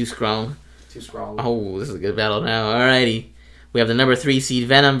him. He's too strong. Too strong. Oh, this is a good battle now. Alrighty. We have the number 3 seed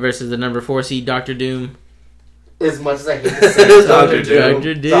Venom versus the number 4 seed Doctor Doom. As much as I hate to say it, Dr. Doom.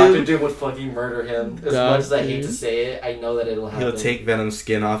 Dr. Doom. Dr. Doom would fucking murder him. As Dr. much as I hate to say it, I know that it'll happen. He'll take Venom's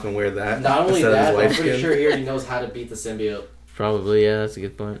skin off and wear that. Not only instead of his that, but I'm wife's pretty skin. sure he already knows how to beat the symbiote. Probably, yeah, that's a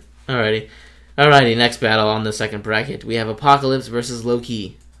good point. Alrighty, next battle on the second bracket. We have Apocalypse versus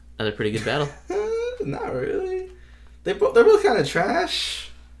Loki. Another pretty good battle. Not really. They're both kind of trash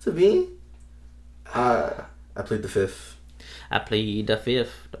to me. I played the fifth. I played the 5th.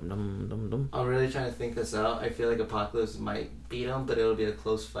 Dum, dum, dum, dum. I'm really trying to think this out. I feel like Apocalypse might beat him, but it'll be a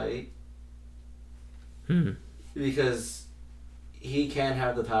close fight. Because he can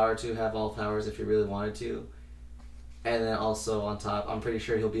have the power to have all powers if he really wanted to. And then also on top, I'm pretty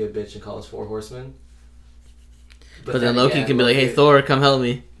sure he'll be a bitch and call us 4 horsemen. But then Loki can be like, hey, Thor, come help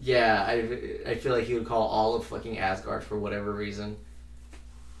me. Yeah, I feel like he would call all of fucking Asgard for whatever reason.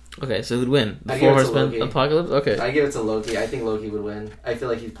 Okay, so who'd win? The I 4 give it to Horsemen Loki. Apocalypse? Okay. I give it to Loki. I think Loki would win. I feel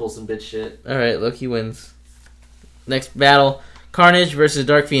like he'd pull some bitch shit. Alright, Loki wins. Next battle Carnage versus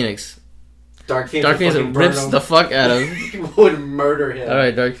Dark Phoenix. Dark Phoenix, Dark would Phoenix fucking burn rips him. the fuck out of him. He would murder him.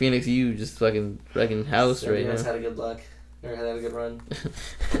 Alright, Dark Phoenix, you just fucking wrecking house right Everyone's now. had a good luck. Or had a good run.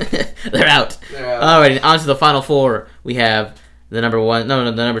 They're out. They're out. Alrighty, on to the final 4. We have the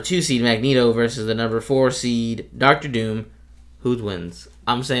number 2 seed Magneto versus the number 4 seed Doctor Doom. Who wins?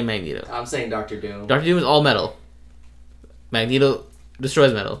 I'm saying Magneto. I'm saying Doctor Doom. Doctor Doom is all metal. Magneto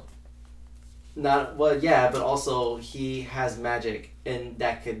destroys metal. But also he has magic, and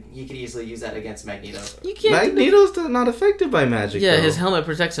he could easily use that against Magneto. You can't. Magneto's not affected by magic. Yeah, though. his helmet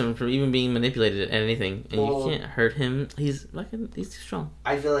protects him from even being manipulated at anything, and Well, you can't hurt him. He's too strong.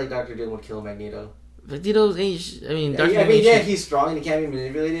 I feel like Doctor Doom would kill Magneto. Magneto's age. I mean, He's strong and he can't be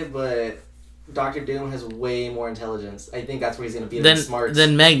manipulated, but Doctor Doom has way more intelligence. I think that's where he's gonna beat him in smarts.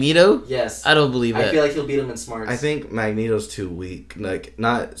 Then Magneto. Yes, I don't believe that. I feel like he'll beat him in smarts. I think Magneto's too weak. Like,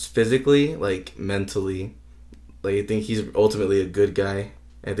 not physically, like, mentally. Like, I think he's ultimately a good guy.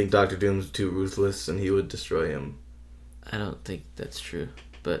 I think Doctor Doom's too ruthless, and he would destroy him. I don't think that's true,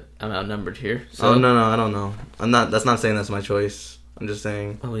 but I'm outnumbered here. So. Oh, no, I don't know. That's not saying that's my choice. I'm just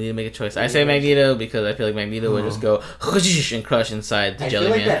saying. Oh, we need to make a choice. I say Magneto because I feel like Magneto would just go and crush inside the Jelly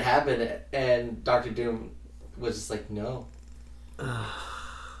Man. I feel like that happened, and Doctor Doom was just like, no.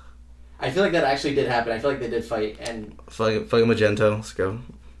 I feel like that actually did happen. I feel like they did fight, and... Fuck Magento. Let's go.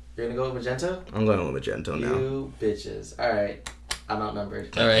 You're gonna go with Magento? I'm going with Magento now. You bitches. Alright. I'm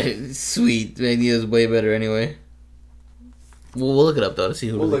outnumbered. Alright, sweet. Magneto's way better anyway. We'll look it up, though, to see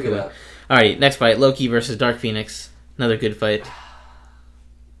who We'll look it up. Alright, next fight. Loki versus Dark Phoenix. Another good fight.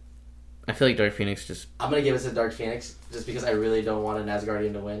 I feel like Dark Phoenix just... I'm gonna give it to Dark Phoenix, just because I really don't want an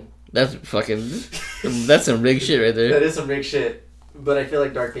Asgardian to win. That's fucking... that's some rigged shit right there. That is some rigged shit. But I feel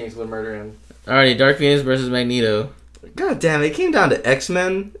like Dark Phoenix would murder him. Alrighty, Dark Phoenix versus Magneto. God damn it came down to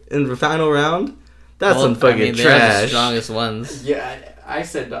X-Men in the final round? That's some fucking they're trash. the strongest ones. Yeah, I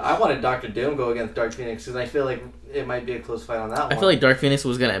said... I wanted Doctor Doom go against Dark Phoenix, because I feel like it might be a close fight on that one. I feel like Dark Phoenix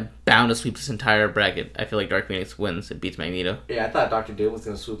was bound to sweep this entire bracket. I feel like Dark Phoenix wins. It beats Magneto. Yeah, I thought Doctor Doom was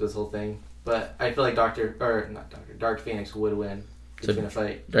gonna swoop this whole thing. But I feel like Dark Phoenix would win between a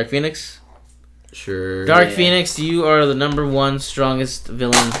fight. Dark Phoenix? Sure. Dark Phoenix, you are the number one strongest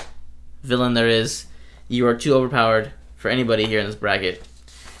villain there is. You are too overpowered for anybody here in this bracket.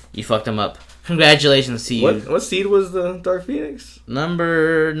 You fucked them up. Congratulations to you. What seed was the Dark Phoenix?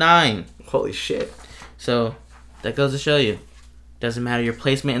 Number 9. Holy shit. So, that goes to show you. Doesn't matter your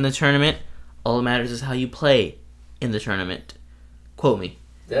placement in the tournament. All that matters is how you play in the tournament. Quote me.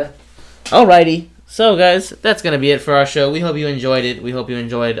 Yeah. Alrighty. So, guys, that's going to be it for our show. We hope you enjoyed it. We hope you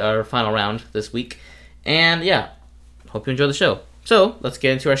enjoyed our final round this week. And, yeah, hope you enjoyed the show. So, let's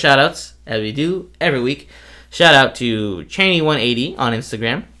get into our shout-outs, as we do every week. Shout out to Cheney180 on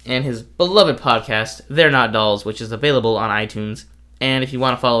Instagram and his beloved podcast, They're Not Dolls, which is available on iTunes. And if you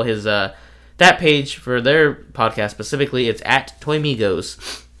want to follow his that page for their podcast specifically, it's at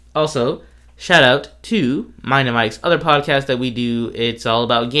Toymigos. Also, shout out to mine and Mike's other podcast that we do. It's all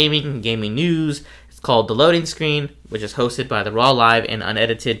about gaming and gaming news. It's called The Loading Screen, which is hosted by the Raw Live and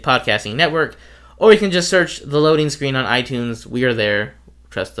Unedited Podcasting Network. Or you can just search The Loading Screen on iTunes. We are there.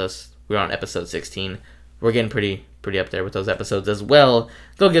 Trust us. We're on episode 16. We're getting pretty up there with those episodes as well.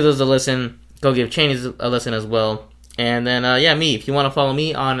 Go give those a listen. Go give Cheney's a listen as well. And then, me. If you want to follow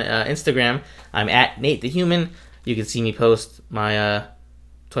me on Instagram, I'm at Nate the Human. You can see me post my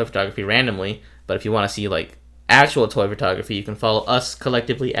toy photography randomly. But if you want to see, actual toy photography, you can follow us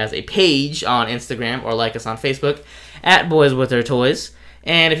collectively as a page on Instagram or like us on Facebook at Boys With Their Toys.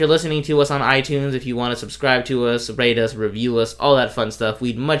 And if you're listening to us on iTunes, if you want to subscribe to us, rate us, review us, all that fun stuff,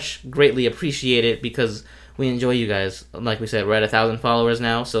 we'd much greatly appreciate it because we enjoy you guys. Like we said, we're at 1,000 followers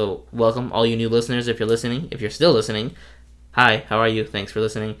now, so welcome all you new listeners if you're listening. If you're still listening, hi, how are you? Thanks for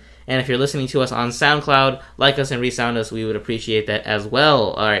listening. And if you're listening to us on SoundCloud, like us and resound us, we would appreciate that as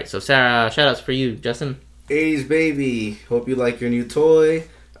well. All right, so Sarah, shout-outs for you. Justin? 80s baby. Hope you like your new toy.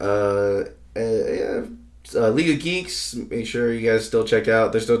 League of Geeks, make sure you guys still check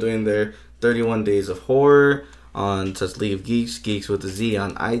out. They're still doing their 31 Days of Horror on such League of Geeks, Geeks with a Z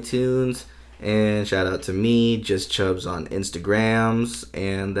on iTunes. And shout out to me, Just Chubbs on Instagrams.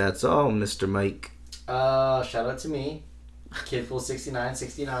 And that's all, Mr. Mike. Shout out to me,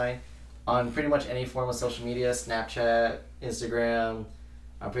 Kidpool6969 on pretty much any form of social media, Snapchat, Instagram.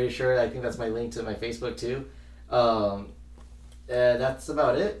 I'm pretty sure, I think that's my link to my Facebook too. That's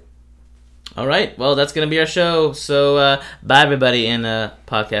about it. All right, well, that's going to be our show. So, bye, everybody in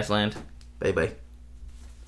podcast land. Bye-bye.